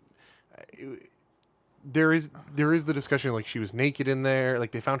story. There is the discussion like she was naked in there,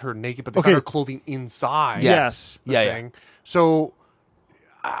 like they found her naked, but they found her clothing inside. Yes. the Yeah. thing. So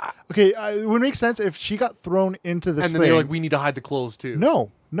Okay, it would make sense if she got thrown into the and then thing. they're like, we need to hide the clothes too.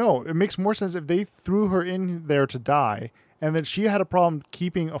 No, it makes more sense if they threw her in there to die, and then she had a problem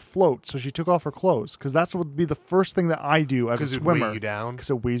keeping afloat, so she took off her clothes. Because that's what would be the first thing that I do as a 'Cause it'd swimmer. weigh you down? Because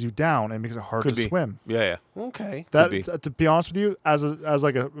it weighs you down and makes it hard Could to be. swim. Yeah. Okay. be. To be honest with you, as a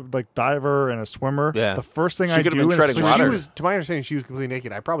diver and a swimmer, Yeah. the first thing She I could have do been in a treading swim- water. She was, to my understanding, she was completely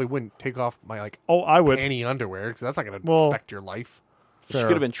naked. I probably wouldn't take off my I would. panty underwear because that's not going to Well, affect your life. She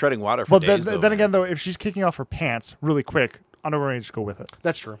could have been treading water for Well, days. then again, though, if she's kicking off her pants really quick, underwear may just go with it.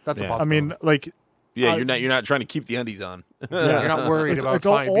 That's true. That's a Yeah. I possibility. mean, like, yeah, you're not trying to keep the undies on. You're not worried about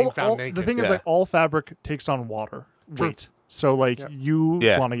being found naked. The thing is, Yeah. like, all fabric takes on water True. weight. So, like, you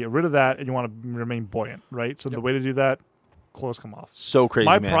Yeah. want to get rid of that and you want to remain buoyant, right? So the way to do that, clothes come off. So crazy,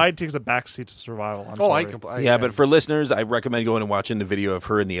 My man. pride takes a backseat to survival. I'm Oh, sorry. Yeah, but for listeners, I recommend going and watching the video of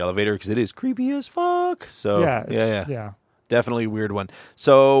her in the elevator because it is creepy as fuck. So yeah. Definitely a weird one.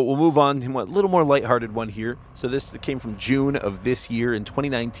 So we'll move on to a little more lighthearted one here. So this came from June of this year in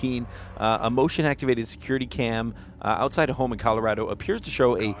 2019. A motion-activated security cam outside a home in Colorado appears to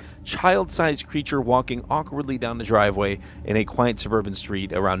show a child-sized creature walking awkwardly down the driveway in a quiet suburban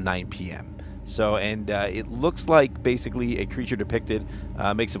street around 9 p.m. So, and it looks like basically a creature depicted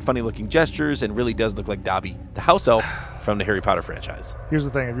makes some funny-looking gestures and really does look like Dobby, the house elf from the Harry Potter franchise. Here's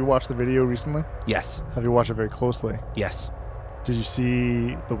the thing. Have you watched the video recently? Yes. Have you watched it very closely? Yes. Did you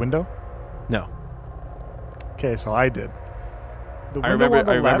see the window? No. Okay, so I did. The I window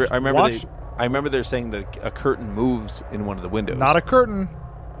remember. on the left, watch- I remember they're saying that a curtain moves in one of the windows. Not a curtain.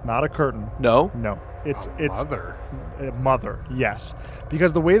 Not a curtain. No. No. It's Mother. mother, yes,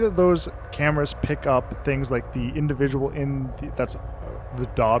 because the way that those cameras pick up things like the individual that's the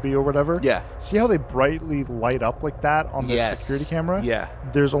Dobby or whatever. Yeah. See how they brightly light up like that on the Yes. security camera? Yeah.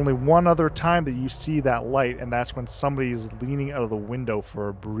 There's only one other time that you see that light, and that's when somebody is leaning out of the window for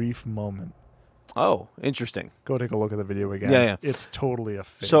a brief moment. Oh, interesting. Go take a look at the video again. Yeah. It's totally a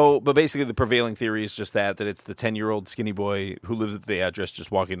fake. So, but basically, the prevailing theory is just that it's the 10-year-old skinny boy who lives at the address,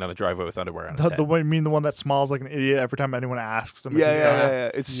 just walking down a driveway with underwear on his head. the one that smiles like an idiot every time anyone asks him. if he's done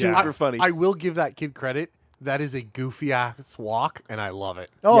it. It's Yeah. super funny. I will give that kid credit. That is a goofy ass walk, and I love it.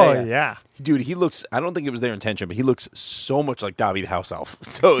 Oh Yeah. yeah. Dude, he looks, I don't think it was their intention, but he looks so much like Dobby the house elf.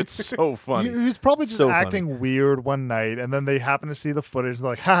 So it's so funny. He was probably just So funny. acting weird one night, and then they happen to see the footage. They're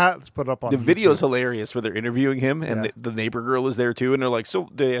like, haha, let's put it up on The YouTube. video's hilarious where they're interviewing him and Yeah. the neighbor girl is there too. And they're like, so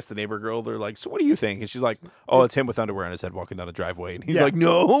they ask the neighbor girl, they're like, so what do you think? And she's like, oh, it's him with underwear on his head walking down a driveway. And he's Yeah. like,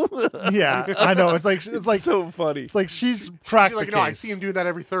 no. Yeah, I know. It's like so funny. it's like she's cracked She's like, the no, I case. see him doing that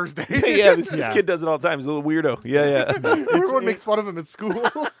every Thursday. Yeah, this Yeah. kid does it all the time. He's a little weirdo. Yeah. Everyone makes fun of him at school.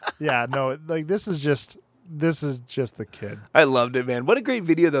 Yeah, no, like this is just the kid. I loved it, man. What a great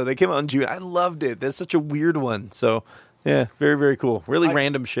video, though. They came out in June. I loved it. That's such a weird one. So, yeah, very, very cool. Really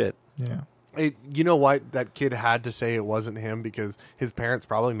random shit. Yeah. You know what? That kid had to say it wasn't him because his parents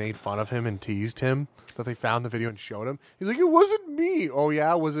probably made fun of him and teased him. That they found the video and showed him. He's like, it wasn't me. Oh,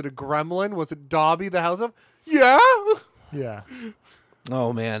 yeah? Was it a gremlin? Was it Dobby, the house elf? Yeah. Yeah.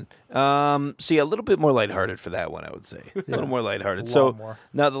 Oh, man. So, yeah, a little bit more lighthearted for that one, I would say. A little more lighthearted. A So, lot more.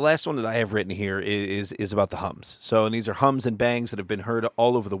 now the last one that I have written here is about the hums. So, and these are hums and bangs that have been heard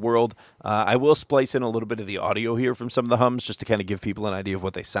all over the world. I will splice in a little bit of the audio here from some of the hums just to kind of give people an idea of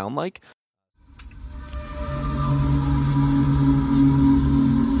what they sound like.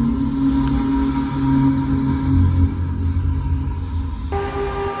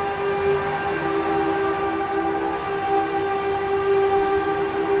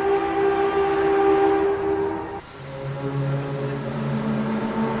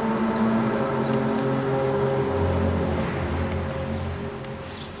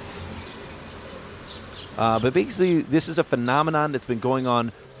 But basically, this is a phenomenon that's been going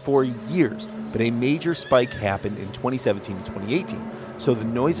on for years. But a major spike happened in 2017 and 2018. So the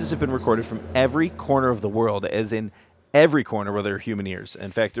noises have been recorded from every corner of the world, as in every corner where there are human ears.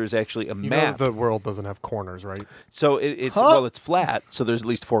 In fact, there's actually a You map. know the world doesn't have corners, right? So it's flat. So there's at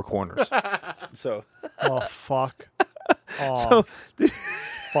least 4 corners. So Oh, fuck. Oh, so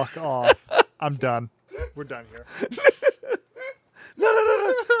fuck off. I'm done. We're done here.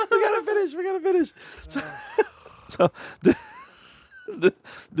 No. We gotta finish. So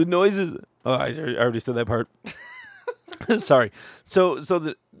the noises. Oh, I already said that part. Sorry. So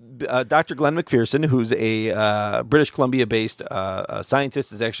the Dr. Glenn McPherson, who's a British Columbia-based scientist,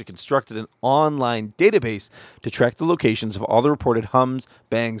 has actually constructed an online database to track the locations of all the reported hums,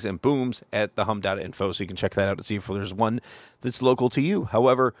 bangs, and booms at the hum.info. So you can check that out to see if there's one that's local to you.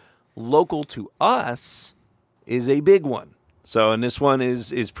 However, local to us is a big one. So, and this one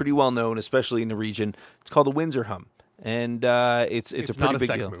is pretty well known, especially in the region. It's called the Windsor hum, and it's a pretty not a big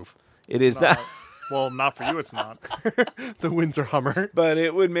sex deal. move. It is not, Well, not for you, it's not. The Windsor Hummer. but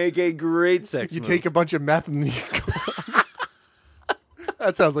it would make a great sex. You move. take a bunch of meth and you go.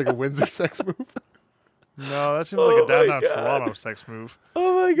 That sounds like a Windsor sex move. No, that seems like a Oh my downtown God. Toronto sex move.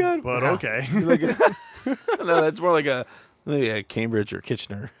 Oh my god! But Yeah. okay. No, that's more like maybe a Cambridge or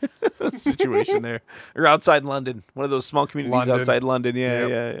Kitchener situation there, or outside London, one of those small communities London. outside London. Yeah, Yep.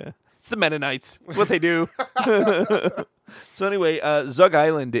 yeah. It's the Mennonites. It's what they do. So anyway, Zug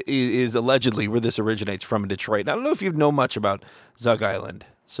Island is allegedly where this originates from in Detroit. And I don't know if you know much about Zug Island.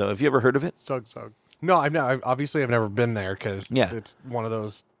 So have you ever heard of it? Zug. No, I've never been there because Yeah. it's one of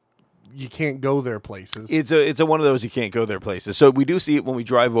those you can't go there places. It's a one of those you can't go there places. So we do see it when we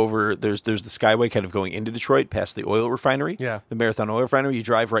drive over. There's the Skyway kind of going into Detroit past the oil refinery. Yeah. The Marathon Oil Refinery. You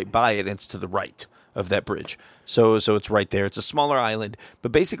drive right by it, and it's to the right of that bridge. So it's right there. It's a smaller island,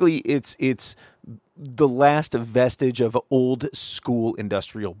 but basically it's the last vestige of old school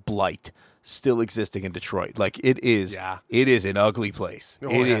industrial blight still existing in Detroit. Like it is. Yeah. It is an ugly place. Oh,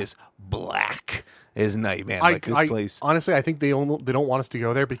 It yeah. is black as night, man. Like this place. Honestly, I think they don't want us to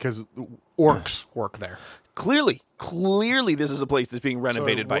go there because orcs work there. Clearly, this is a place that's being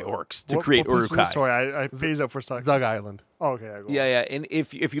renovated by orcs to create Uruk-hai. Sorry, I phased out for a second. Zug Island. Oh, okay. I go. Yeah. And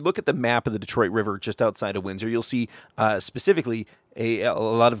if you look at the map of the Detroit River just outside of Windsor, you'll see specifically a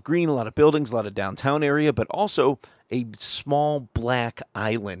lot of green, a lot of buildings, a lot of downtown area, but also a small black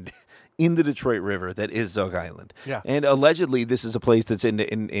island in the Detroit River that is Zug Island. Yeah. And allegedly, this is a place that's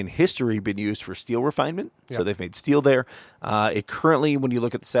in history been used for steel refinement. So Yeah. they've made steel there. It currently, when you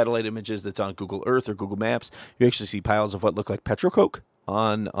look at the satellite images that's on Google Earth or Google Maps, you actually see piles of what look like petrocoke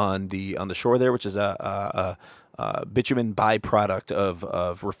on the shore there, which is a bitumen byproduct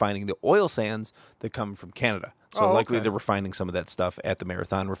of refining the oil sands that come from Canada. So likely they're refining some of that stuff at the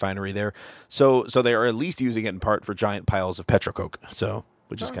Marathon refinery there. So they are at least using it in part for giant piles of petrocoke. So,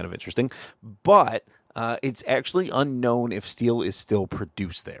 which is kind of interesting. But it's actually unknown if steel is still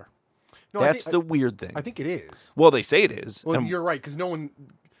produced there. No, That's the weird thing. I think it is. Well, they say it is, Well, you're right because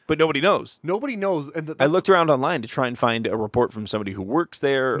but nobody knows. nobody knows. And I looked around online to try and find a report from somebody who works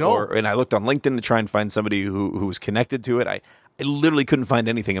there, No. and I looked on LinkedIn to try and find somebody who was connected to it. I literally couldn't find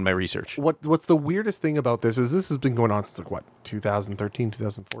anything in my research. What's the weirdest thing about this is this has been going on since 2013,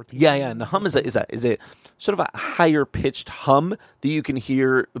 2014. Yeah, and the hum is a sort of a higher pitched hum that you can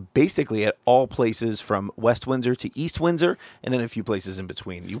hear basically at all places from West Windsor to East Windsor, and then a few places in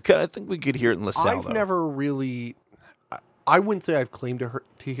between. I think we could hear it in LaSalle. I've though. never really. I wouldn't say I've claimed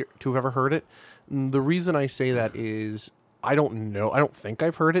to have ever heard it. The reason I say that is I don't know. I don't think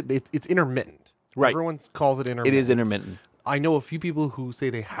I've heard it. It's intermittent. Right. Everyone calls it intermittent. It is intermittent. I know a few people who say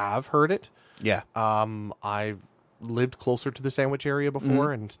they have heard it. Yeah. I've lived closer to the Sandwich area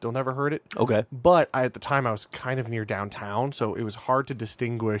before and still never heard it. Okay. But at the time I was kind of near downtown, so it was hard to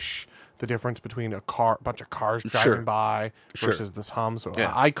distinguish the difference between a bunch of cars driving Sure. by Sure. versus this hum. So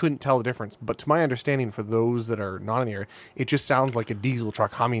Yeah. I couldn't tell the difference. But to my understanding, for those that are not in the area, it just sounds like a diesel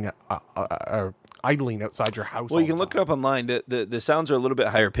truck humming, idling outside your house. Well, you can look it up online. The sounds are a little bit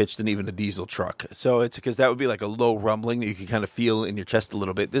higher pitched than even a diesel truck. So it's because that would be like a low rumbling that you can kind of feel in your chest a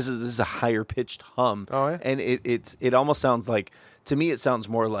little bit. This is a higher pitched hum. Oh, yeah? And it almost sounds like, to me, it sounds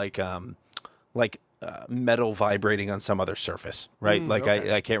more like metal vibrating on some other surface, right?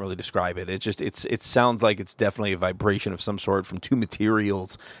 okay. I can't really describe it. It sounds like it's definitely a vibration of some sort from two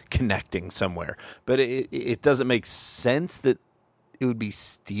materials connecting somewhere. But it doesn't make sense that it would be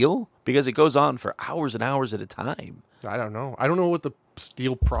steel because it goes on for hours and hours at a time. I don't know. I don't know what the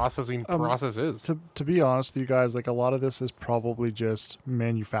steel processing process is. To be honest with you guys, like a lot of this is probably just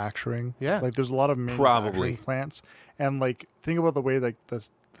manufacturing. Yeah. Like there's a lot of manufacturing Probably. plants, and like think about the way like the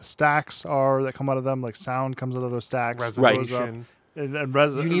stacks are that come out of them. Like sound comes out of those stacks, Right. goes up, Resonation.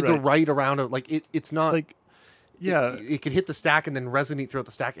 and You need the right around it. Like it's not like yeah. It could hit the stack and then resonate throughout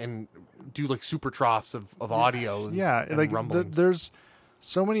the stack and do like super troughs of audio. And like rumblings. there's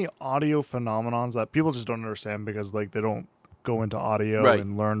so many audio phenomenons that people just don't understand because like they don't go into audio Right.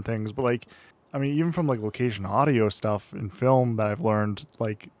 and learn things. But like, I mean, even from like location audio stuff in film that I've learned,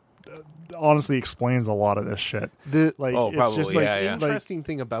 like honestly explains a lot of this shit. Like Oh, it's probably, just like, yeah, yeah. like- interesting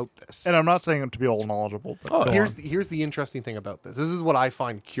thing about this. and I'm not saying to be all knowledgeable, but Oh, go here's on. here's the interesting thing about this. This is what I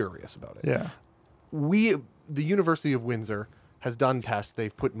find curious about it. yeah. The University of Windsor has done tests.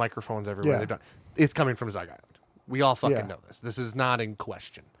 They've put microphones everywhere. Yeah. They've done. It's coming from Zug Island. We all fucking Yeah. know this. This is not in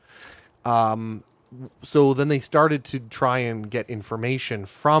question. So then they started to try and get information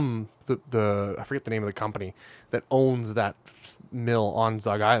from the I forget the name of the company that owns that mill on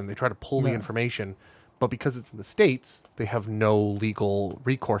Zug Island. They try to pull the Yeah. information, but because it's in the States, they have no legal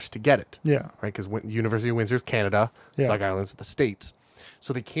recourse to get it. Yeah. Right, because University of Windsor is Canada, Yeah. Zug Island's the States.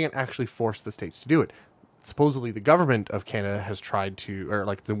 So they can't actually force the states to do it. Supposedly the government of Canada has tried to, or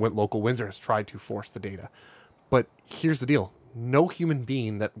like the local Windsor has tried to force the data. But here's the deal. No human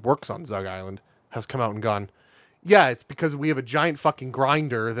being that works on Zug Island has come out and gone, yeah, it's because we have a giant fucking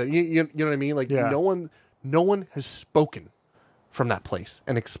grinder that, you know what I mean? Like Yeah. no one has spoken from that place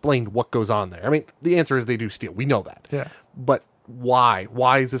and explained what goes on there. I mean, the answer is they do steal. We know that. Yeah. But why?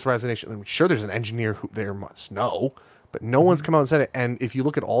 Why is this resonation? I mean, sure, there's an engineer who there must know, but no one's come out and said it. And if you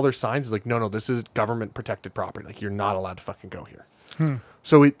look at all their signs, it's like, no, this is government protected property. Like, you're not allowed to fucking go here.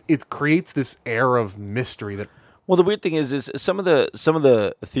 So it creates this air of mystery that. Well, the weird thing is some of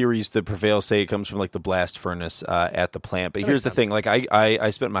the theories that prevail say it comes from like the blast furnace at the plant. But here's the thing: like I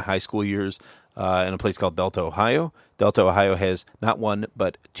spent my high school years in a place called Delta, Ohio. Delta, Ohio has not one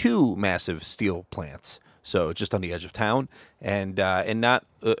but two massive steel plants. So just on the edge of town, and not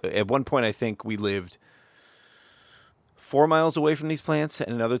at one point I think we lived 4 miles away from these plants,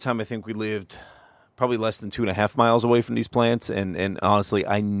 and another time I think we lived probably less than 2.5 miles away from these plants. And honestly,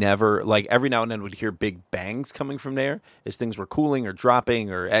 I never, like every now and then would hear big bangs coming from there as things were cooling or dropping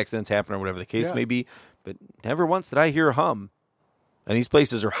or accidents happen or whatever the case Yeah. may be. But never once did I hear a hum. And these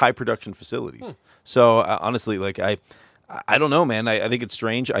places are high production facilities. So honestly, like I don't know, man. I think it's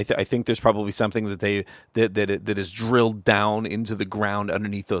strange. I think there's probably something that that is drilled down into the ground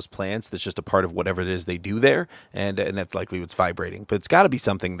underneath those plants. That's just a part of whatever it is they do there, and that's likely what's vibrating. But it's got to be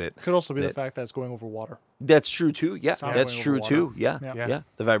something that Could also be the that- fact that it's going over water. That's true too. Yeah, Sound that's going true over too. water. Yeah. Yeah. Yeah,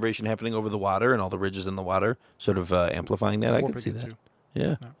 The vibration happening over the water and all the ridges in the water, sort of amplifying that. I can Warping see it that. too.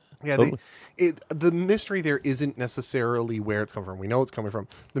 Yeah. Yeah, Totally. the mystery there isn't necessarily where it's coming from. We know it's coming from.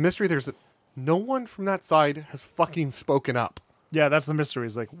 The mystery there's that no one from that side has fucking spoken up. Yeah, that's the mystery.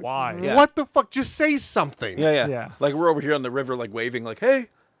 Is like why? Yeah. What the fuck? Just say something. Yeah. Yeah. Like we're over here on the river, like waving, like, "Hey,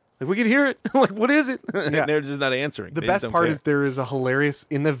 like we can hear it." Like, what is it? And Yeah. they're just not answering. The They just best don't part care. is there is a hilarious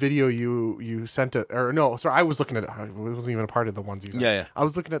in the video you sent it, or no, sorry, I was looking at it. I wasn't even a part of the ones you sent. Yeah. I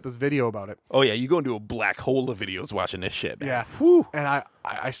was looking at this video about it. Oh yeah, you go into a black hole of videos watching this shit, man. Yeah. Whew. And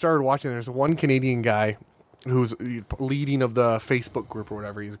I started watching. There's one Canadian guy who's leading of the Facebook group or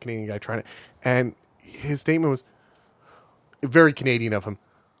whatever. He's a Canadian guy trying to, and his statement was very Canadian of him.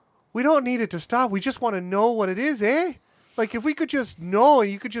 We don't need it to stop. We just want to know what it is, eh? Like, if we could just know and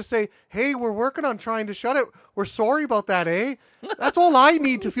you could just say, hey, we're working on trying to shut it. We're sorry about that, eh? That's all I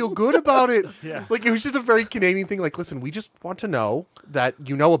need to feel good about it. Yeah. Like, it was just a very Canadian thing. Like, listen, we just want to know that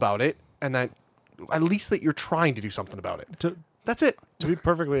you know about it and that at least that you're trying to do something about it. That's it. To be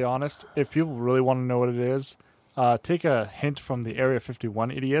perfectly honest, if people really want to know what it is, take a hint from the Area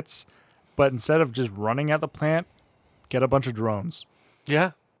 51 idiots, but instead of just running at the plant, get a bunch of drones.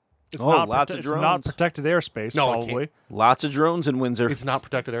 Yeah. It's Oh, not lots of it's not drones. protected airspace, No, it can't. probably. Lots of drones in Windsor. It's not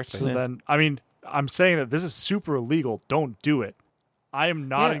protected airspace. So then, I mean, I'm saying that this is super illegal. Don't do it. I am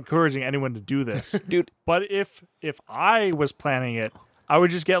not Yeah. encouraging anyone to do this. Dude. But if I was planning it, I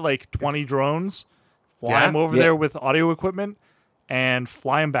would just get like 20 drones, fly them over Yeah. there with audio equipment, and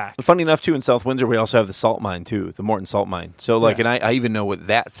fly them back. Funny enough, too, in South Windsor, we also have the salt mine, too, the Morton salt mine. So, like, Yeah. and I even know what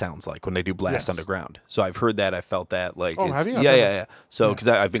that sounds like when they do blast Yes. underground. So I've heard that. I felt that. Like, Oh, it's- have you? Yeah. So, because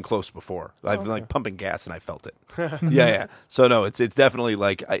I've been close before. I've been, like, pumping gas, and I felt it. Yeah. So, no, it's definitely,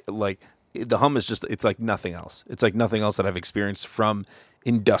 like, the hum is just, it's like nothing else. It's like nothing else that I've experienced from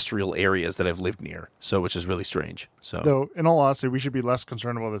industrial areas that I've lived near. So, which is really strange. So, Though, in all honesty, we should be less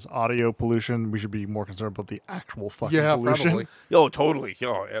concerned about this audio pollution. We should be more concerned about the actual fucking Yeah, pollution. probably. oh, totally.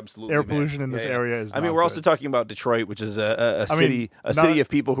 Oh, absolutely. Air man. pollution in this area is I mean, not we're also good. talking about Detroit, which is a I city, mean, a not- city of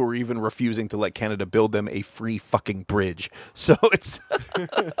people who are even refusing to let Canada build them a free fucking bridge. So it's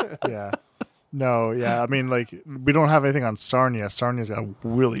Yeah. No, yeah. I mean, like, we don't have anything on Sarnia. Sarnia's got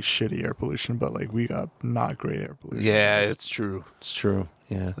really shitty air pollution, but, like, we got not great air pollution. it's true. It's true.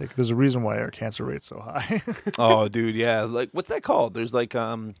 Yeah. Like, there's a reason why our cancer rate's so high. Oh, dude. Yeah. Like, what's that called? There's like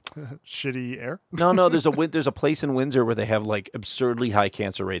Shitty air. no. There's a place in Windsor where they have like absurdly high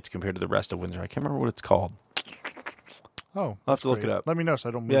cancer rates compared to the rest of Windsor. I can't remember what it's called. Oh, I'll have to look great. it up. Let me know so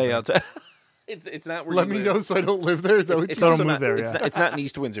I don't move. Yeah. there. Yeah. I'll it's not. Where Let you me live. know so I don't live there. Is that what It's you don't also move not, there, it's yeah. not. It's not in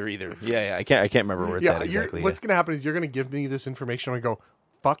East Windsor either. Yeah. I can't remember where it's at exactly. What's going to happen is you're going to give me this information and I go,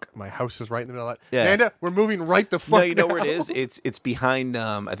 fuck, my house is right in the middle of that. Yeah. Amanda, we're moving right the fuck No, you know where it now. is? It's behind.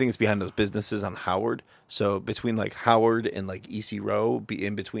 I think it's behind those businesses on Howard. So between like Howard and like EC Row, be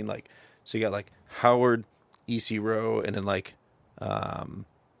in between like. So you got like Howard, EC Row, and then like.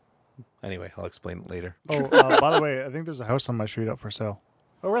 Anyway, I'll explain it later. Oh, by the way, I think there's a house on my street up for sale.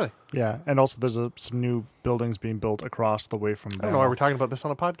 Oh, really? Yeah, and also there's some new buildings being built across the way from. I don't know why we're talking about this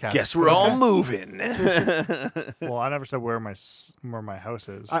on a podcast. Guess we're all moving. Well, I never said where my house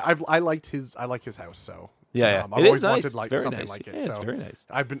is. I like his house, so Yeah. I've It always is nice. wanted like Very something nice. like it. Yeah, so it's very nice.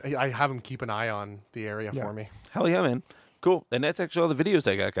 I have him keep an eye on the area Yeah. for me. Hell yeah, man. Cool. And that's actually all the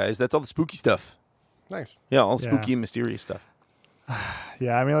videos I got, guys. That's all the spooky stuff. Nice. Yeah, all Yeah. spooky and mysterious stuff.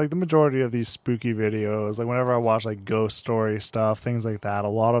 Yeah, I mean, like the majority of these spooky videos, like whenever I watch like ghost story stuff, things like that, a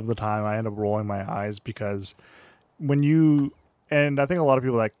lot of the time I end up rolling my eyes because and I think a lot of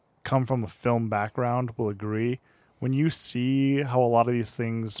people that come from a film background will agree, when you see how a lot of these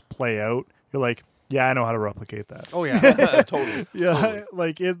things play out, you're like, yeah, I know how to replicate that. Oh yeah. Totally. Yeah,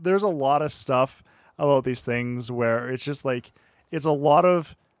 like there's a lot of stuff about these things where it's just like it's a lot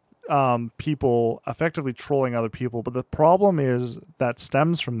of people effectively trolling other people. But the problem is that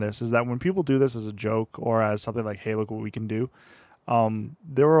stems from this is that when people do this as a joke or as something like, hey, look what we can do,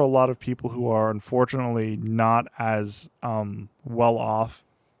 there are a lot of people who are unfortunately not as well off.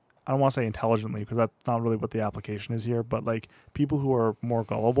 I don't want to say intelligently because that's not really what the application is here, but like people who are more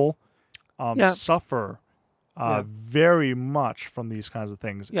gullible suffer very much from these kinds of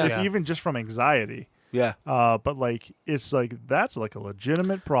things. Yeah. If Yeah. even just from anxiety. Yeah. But like it's like that's like a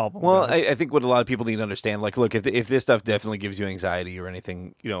legitimate problem. Well, guys. I think what a lot of people need to understand, like, look, if this stuff definitely gives you anxiety or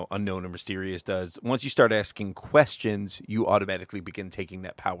anything, unknown or mysterious does, once you start asking questions, you automatically begin taking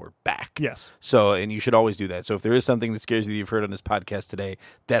that power back. Yes. So, and you should always do that. So if there is something that scares you that you've heard on this podcast today,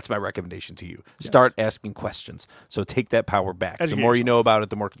 that's my recommendation to you. Yes. Start asking questions. So take that power back. Educate the more you know yourself. about it,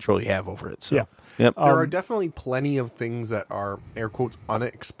 the more control you have over it. So, Yeah. Yep. There are definitely plenty of things that are air quotes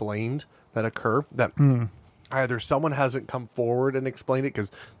unexplained that occur that either someone hasn't come forward and explained it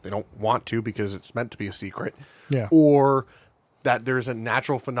because they don't want to because it's meant to be a secret, Yeah. or that there's a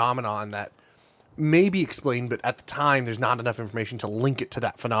natural phenomenon that may be explained, but at the time there's not enough information to link it to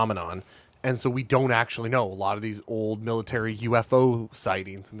that phenomenon. And so we don't actually know. A lot of these old military UFO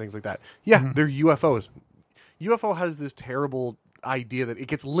sightings and things like that. Yeah, they're UFOs. UFO has this terrible idea that it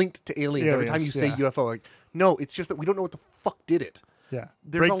gets linked to aliens. Every time you Aliens, say yeah. UFO, like, no, it's just that we don't know what the fuck did it. Yeah.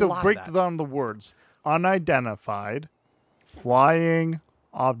 There's a lot of break that. down the words. Unidentified flying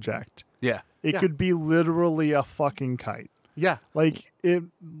object. Yeah. It Yeah. could be literally a fucking kite. Yeah. Like it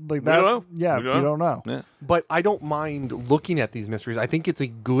like We that don't know. Yeah, We we don't don't know. Yeah. But I don't mind looking at these mysteries. I think it's a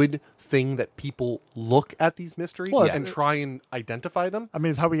good thing that people look at these mysteries Well, and try and identify them. I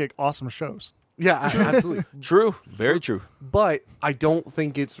mean, it's how we get awesome shows. Yeah, absolutely. True. Very true. But I don't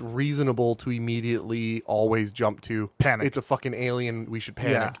think it's reasonable to immediately always jump to Panic. It's a fucking alien. We should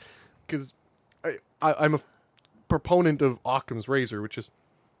panic. Because I'm a proponent of Occam's razor, which is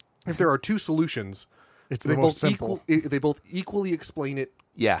if there are two solutions, It's they the most simple. they both equally explain it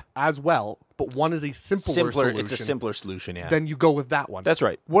Yeah. as well, but one is a simpler solution. It's a simpler solution. Yeah. Then you go with that one. That's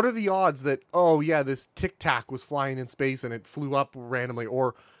right. What are the odds that this Tic Tac was flying in space and it flew up randomly,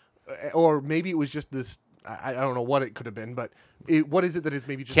 or maybe it was just this? I don't know what it could have been, but what is it that is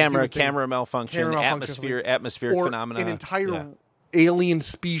maybe just a camera human thing? malfunction, Camera malfunction, atmospheric or phenomena. an entire alien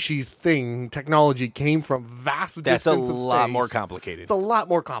species thing technology came from vast That's a distance of lot space. more complicated. It's a lot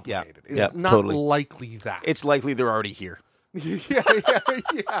more complicated. Yeah, It's not totally. likely that. It's likely they're already here.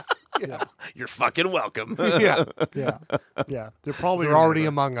 yeah. You're fucking welcome. Yeah. Yeah. They're probably They're already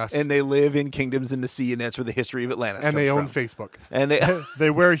among us. And they live in kingdoms in the sea, and that's where the history of Atlantis and comes they own from. Facebook. And they They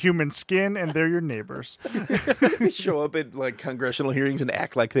wear human skin, and they're your neighbors. show up at like congressional hearings and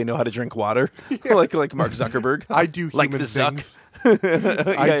act like they know how to drink water, like Mark Zuckerberg. I do human like the things.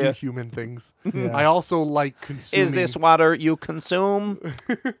 Zuck. I do yeah. human things. Yeah. I also like consuming. Is this water you consume?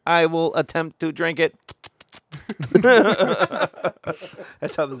 I will attempt to drink it. That's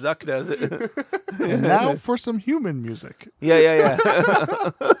how the Zuck does it. And now for some human music. Yeah.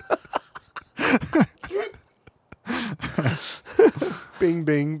 Bing,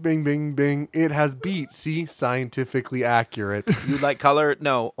 bing, bing, bing, bing. It has beat. See, scientifically accurate. You like color?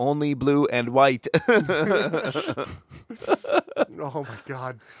 No, only blue and white. Oh my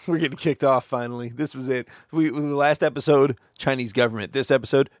god. We're getting kicked off finally. This was it. The last episode, Chinese government. This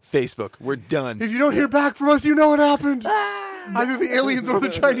episode, Facebook. We're done. If you don't hear back from us, you know what happened. Either the aliens or the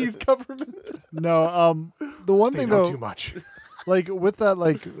Chinese government. No, the one They thing know though, too much. like with that,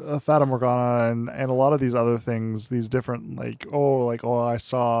 like Fata Morgana and a lot of these other things, these different oh I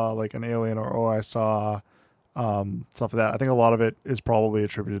saw like an alien or oh I saw stuff like that. I think a lot of it is probably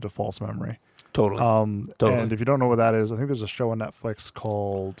attributed to false memory. Totally. And if you don't know what that is, I think there's a show on Netflix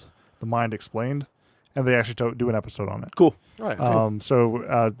called The Mind Explained, and they actually do an episode on it. Cool. Right.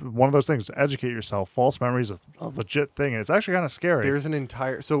 So one of those things, educate yourself. False memory is a legit thing, and it's actually kind of scary. There's an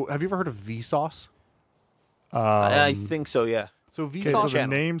entire. So, have you ever heard of Vsauce? I think so, yeah. So Okay, Vsauce. so the channel.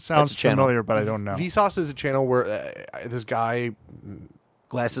 name sounds That's a channel. familiar, but I don't know. Vsauce is a channel where this guy.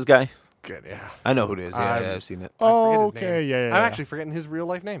 Glasses guy? Yeah. I know who it is. Yeah, Um, I've seen it. I forget his Okay, name. yeah. I'm actually forgetting his real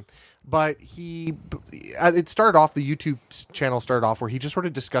life name. But it started off, the YouTube channel started off where he just sort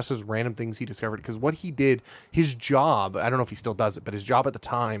of discusses random things he discovered. Because what he did, his job, I don't know if he still does it, but his job at the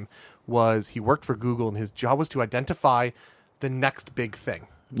time was he worked for Google, and his job was to identify the next big thing.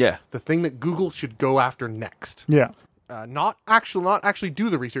 Yeah. The thing that Google should go after next. Yeah. Not actually do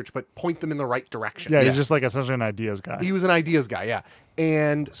the research, but point them in the right direction. Yeah, he's just like essentially an ideas guy. He was an ideas guy, yeah.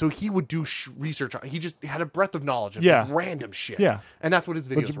 And so he would do research. He just had a breadth of knowledge of Yeah. just random shit. Yeah. And that's what his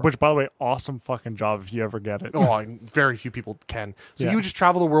videos were. Which, by the way, awesome fucking job if you ever get it. Oh, very few people can. So Yeah. he would just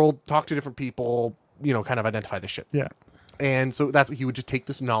travel the world, talk to different people, kind of identify this shit. Yeah. And so he would just take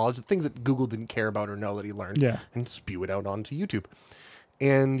this knowledge, the things that Google didn't care about or know that he learned, Yeah. and spew it out onto YouTube.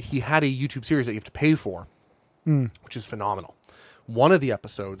 And he had a YouTube series that you have to pay for, which is phenomenal. One of the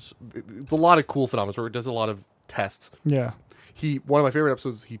episodes, it's a lot of cool phenomena where it does a lot of tests. Yeah. One of my favorite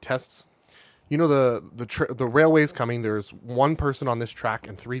episodes, he tests, the railway is coming. There's one person on this track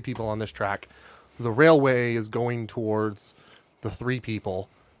and 3 people on this track. The railway is going towards the 3 people.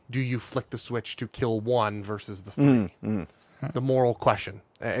 Do you flick the switch to kill one versus the 3? The moral question.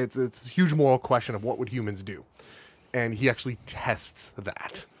 It's a huge moral question of what would humans do. And he actually tests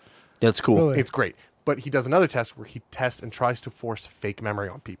that. That's cool. Really? It's great. But he does another test where he tests and tries to force fake memory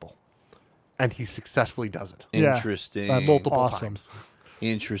on people. And he successfully does it. Yeah. Interesting. That's Multiple awesome. times. So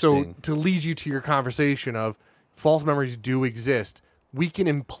Interesting. to lead you to your conversation of false memories do exist, we can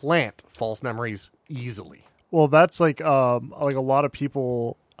implant false memories easily. Well, that's like a lot of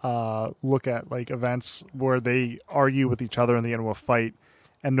people look at like events where they argue with each other in the end of a fight,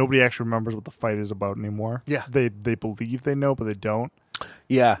 and nobody actually remembers what the fight is about anymore. Yeah. They believe they know, but they don't.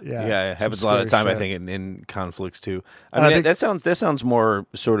 Yeah. Yeah. It Some happens a lot of scary time, I shit. think, in conflicts too. And I I mean, think- that sounds more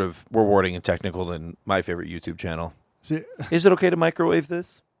sort of rewarding and technical than my favorite YouTube channel. See, Is it okay to microwave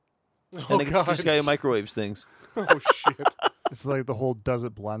this? I Oh, think it's just guy who microwaves things. Oh, shit. it's like the whole does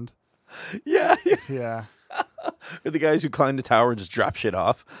it blend? Yeah. Yeah. The guys who climb the tower and just drop shit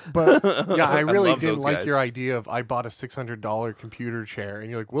off. But Yeah, I really love didn't those like guys. your idea of I bought a $600 computer chair, and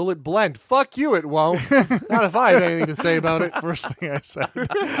you're like, will it blend? Fuck you, it won't. Not if I have anything to say about it. first thing I said,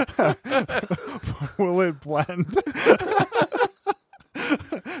 will it blend?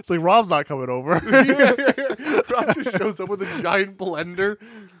 It's like Rob's not coming over. Rob just shows up with a giant blender.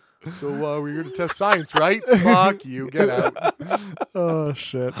 So we're here to test science, right? Fuck you, get out. Oh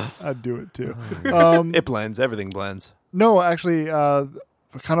shit, I'd do it too. It blends. Everything blends. No, actually,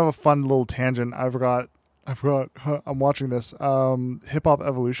 kind of a fun little tangent. I forgot. I'm watching this. Hip Hop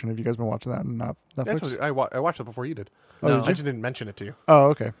Evolution. Have you guys been watching that on Netflix? I watched it before you did. Oh, I did you? just didn't mention it to you. Oh,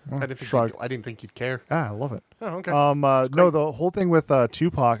 okay. Well, I didn't think shrug. I didn't think you'd care. I love it. Oh, okay. No, the whole thing with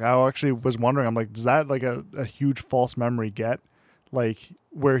Tupac, I actually was wondering. I'm like, does that like a huge false memory get, like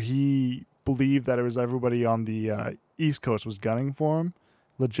where he believed that it was everybody on the East Coast was gunning for him,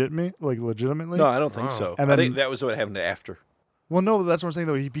 legitimately? No, I don't think Wow. so. And I then- think that was what happened after. Well, no, that's what I'm saying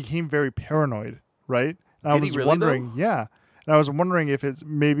though. He became very paranoid, right? And I Did he was really, wondering, yeah. And I was wondering if it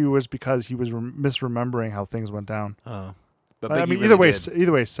maybe was because he was misremembering how things went down. Oh, but I Biggie mean, really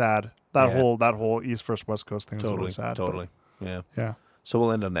either way, sad. That Yeah. whole East versus West Coast thing was totally, really sad. but totally. Yeah. yeah. So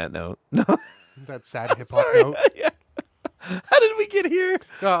we'll end on that note. That sad hip hop Sorry. note. Yeah. How did we get here?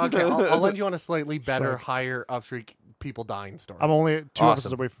 No, okay, I'll end you on a slightly better, Sure. higher upstreak people dying story. I'm only 2 Awesome.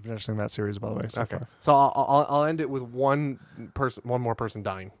 episodes away from finishing that series, by the way. So okay, far. so I'll end it with one more person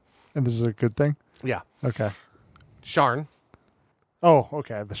dying. And this is a good thing. Yeah, Okay. Sharn. Oh,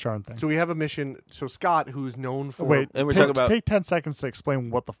 okay. The Sharn thing. So we have a mission. So Scott, who's known for Wait, And we're take, talking about- take 10 seconds to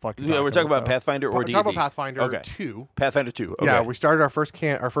explain what the fuck. Yeah, we're talking about though. Pathfinder or We're D&D. talking about Pathfinder Okay. 2. Pathfinder 2. Okay. Yeah, we started our first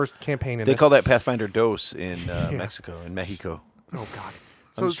campaign in They this. call that Pathfinder Dos in Mexico, in Mexico. Oh God.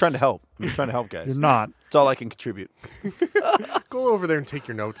 I'm just trying to help. I'm just trying to help, guys. You're not. It's all I can contribute. Go over there and take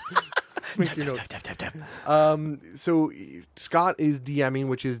your notes. Make your notes. Tap, tap, tap. So Scott is DMing,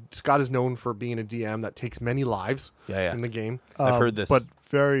 which is Scott is known for being a DM that takes many lives Yeah. in the game. I've heard this. But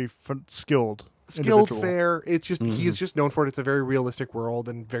very skilled. Skilled, individual. fair. It's just he is just known for it. It's a very realistic world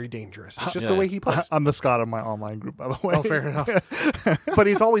and very dangerous. It's just Yeah. the way he plays. I'm the Scott of my online group, by the way. Oh, fair enough. But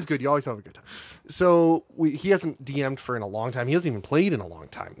it's always good. You always have a good time. So he hasn't DM'd for in a long time. He hasn't even played in a long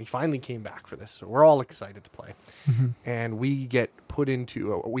time. He finally came back for this. So we're all excited to play. And we get put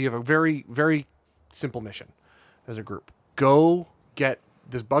into, we have a very, very simple mission as a group. Go get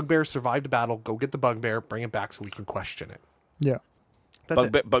this bugbear, survived a battle. Go get the bugbear, bring it back so we can question it. Yeah.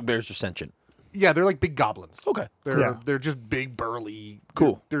 That's it. Bugbears are sentient. Yeah, they're like big goblins. Okay. They're just big, burly.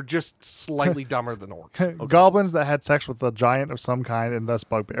 Cool. They're just slightly dumber than orcs. Goblins that had sex with a giant of some kind and thus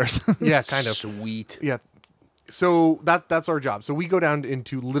bugbears. Yeah, kind of. Sweet. Yeah. So that's our job. So we go down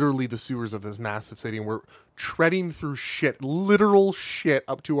into literally the sewers of this massive city, and we're treading through shit, literal shit,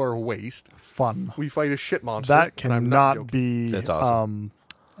 up to our waist. Fun. We fight a shit monster. That and I'm not cannot joking. be. That's awesome.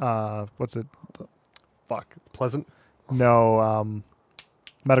 What's it? Fuck. Pleasant. No.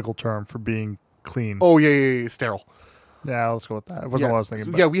 Medical term for being clean. Oh yeah, sterile. Yeah, let's go with that. It wasn't Yeah. what I was thinking.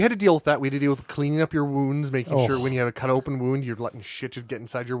 So, But yeah, we had to deal with that. We had to deal with cleaning up your wounds, making Oh. sure when you had a cut open wound, you're letting shit just get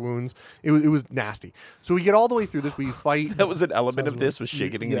inside your wounds. It was nasty. So we get all the way through this. We fight. That was an element Sounds of this, was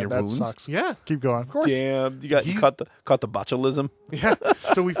shaking yeah, in your that wounds. sucks. Yeah, Keep going. of course. Damn, you caught the botulism. Yeah.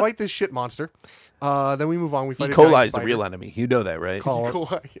 So we fight this shit monster. Then we move on. We E. fight a coli giant is the spider. real enemy. You know that, right? E. Call it.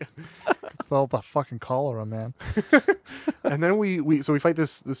 coli, yeah. It's all the fucking cholera, man. And then we fight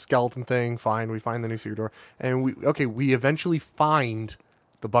this skeleton thing. Fine, we find the new secret door, and we eventually find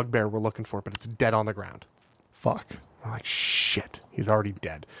the bugbear we're looking for, but it's dead on the ground. Fuck. We're like, shit, he's already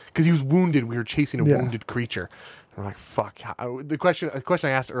dead because he was wounded. We were chasing a Yeah. wounded creature. And we're like, fuck. The question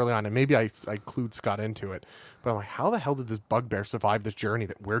I asked early on, and maybe I clued Scott into it, but I'm like, how the hell did this bugbear survive this journey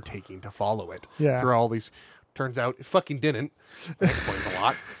that we're taking to follow it? Yeah. Through all these. Turns out it fucking didn't. That explains a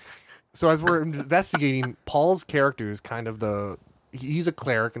lot. So as we're investigating, Paul's character is kind of he's a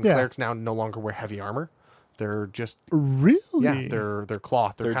cleric, and Yeah. clerics now no longer wear heavy armor. They're just Really? they're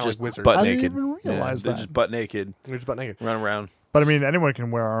cloth. They're, They're kind of just like wizards. butt I didn't naked. even realize They're that. just butt naked, They're just butt naked. run around. But I mean, anyone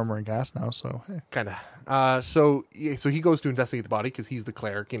can wear armor and gas now, so hey. Kind of. So he goes to investigate the body because he's the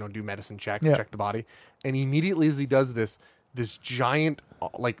cleric. Do medicine checks, Yeah. check the body, and immediately as he does this giant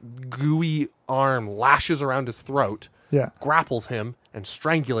like gooey arm lashes around his throat, Yeah. grapples him, and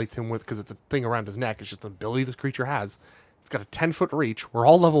strangulates him with because it's a thing around his neck. It's just an ability this creature has. It's got a 10-foot reach. We're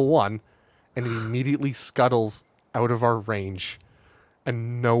all level 1, and it immediately scuttles out of our range,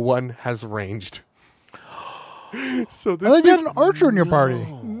 and no one has ranged. So this I thought you had thing- an archer in your party.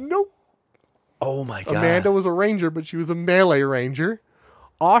 Nope. Oh my god. Amanda was a ranger, but she was a melee ranger.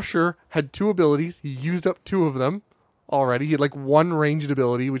 Osher had 2 abilities. He used up 2 of them already. He had like 1 ranged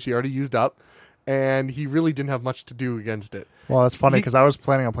ability, which he already used up, and he really didn't have much to do against it. Well, that's funny He- because I was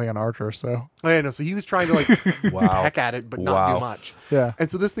planning on playing an archer, so Oh yeah, no. So he was trying to like Wow. peck at it, but not Wow. do much. yeah. And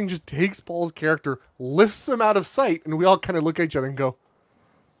so this thing just takes Paul's character, lifts him out of sight, and we all kind of look at each other and go,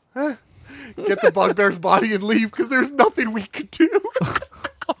 "Huh." Get the bugbear's body and leave because there's nothing we could do. He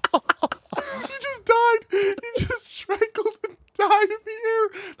just died. He just strangled and died in the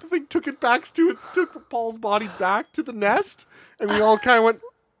air. The thing took Paul's body back to the nest, and we all kind of went,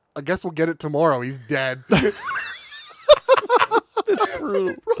 I guess we'll get it tomorrow. He's dead. So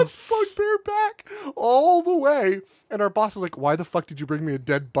we brought bugbear back all the way, and our boss is like, "Why the fuck did you bring me a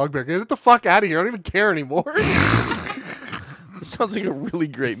dead bugbear? Get it the fuck out of here! I don't even care anymore." Sounds like a really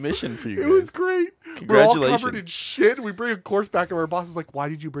great mission for you It guys. was great. We're all Congratulations. covered in shit. We bring a corpse back, and our boss is like, "Why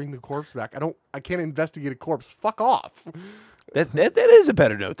did you bring the corpse back? I can't investigate a corpse. Fuck off." That is a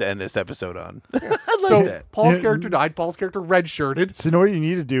better note to end this episode on. I like So that. Paul's Yeah. character died. Paul's character red-shirted. So you know what you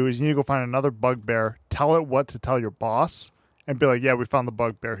need to do is you need to go find another bugbear, tell it what to tell your boss, and be like, yeah, we found the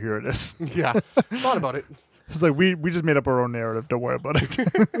bugbear. Here it is. Yeah, thought about it. It's like we just made up our own narrative. Don't worry about it.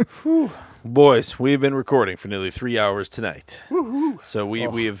 Boys, we've been recording for nearly 3 hours tonight. Woo-hoo. So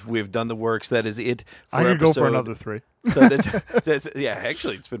we've done the works. That is it for I could go for episode- another 3. So that's yeah,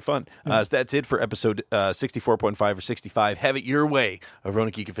 actually, it's been fun. So that's it for episode 64.5 or 65. Have it your way of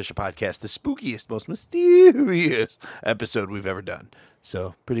Rona Geek Official Podcast, the spookiest, most mysterious episode we've ever done.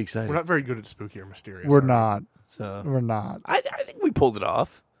 So pretty excited. We're not very good at spooky or mysterious. We're are we? not. So We're not. I think we pulled it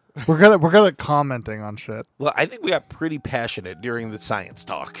off. We're good at commenting on shit. Well, I think we got pretty passionate during the science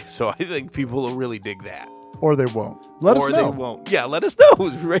talk. So I think people will really dig that. Or they won't. Let us Or know. they won't. Yeah, let us know.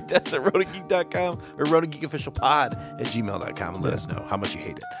 Write us at RonaGeek.com or RonaGeekOfficialPod@gmail.com and let us know how much you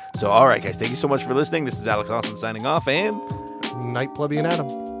hate it. So, all right, guys, thank you so much for listening. This is Alex Austin signing off, and Night Plebeian Adam.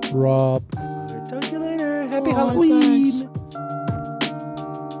 Rob. talk to you later. Happy Aw, Halloween. thanks.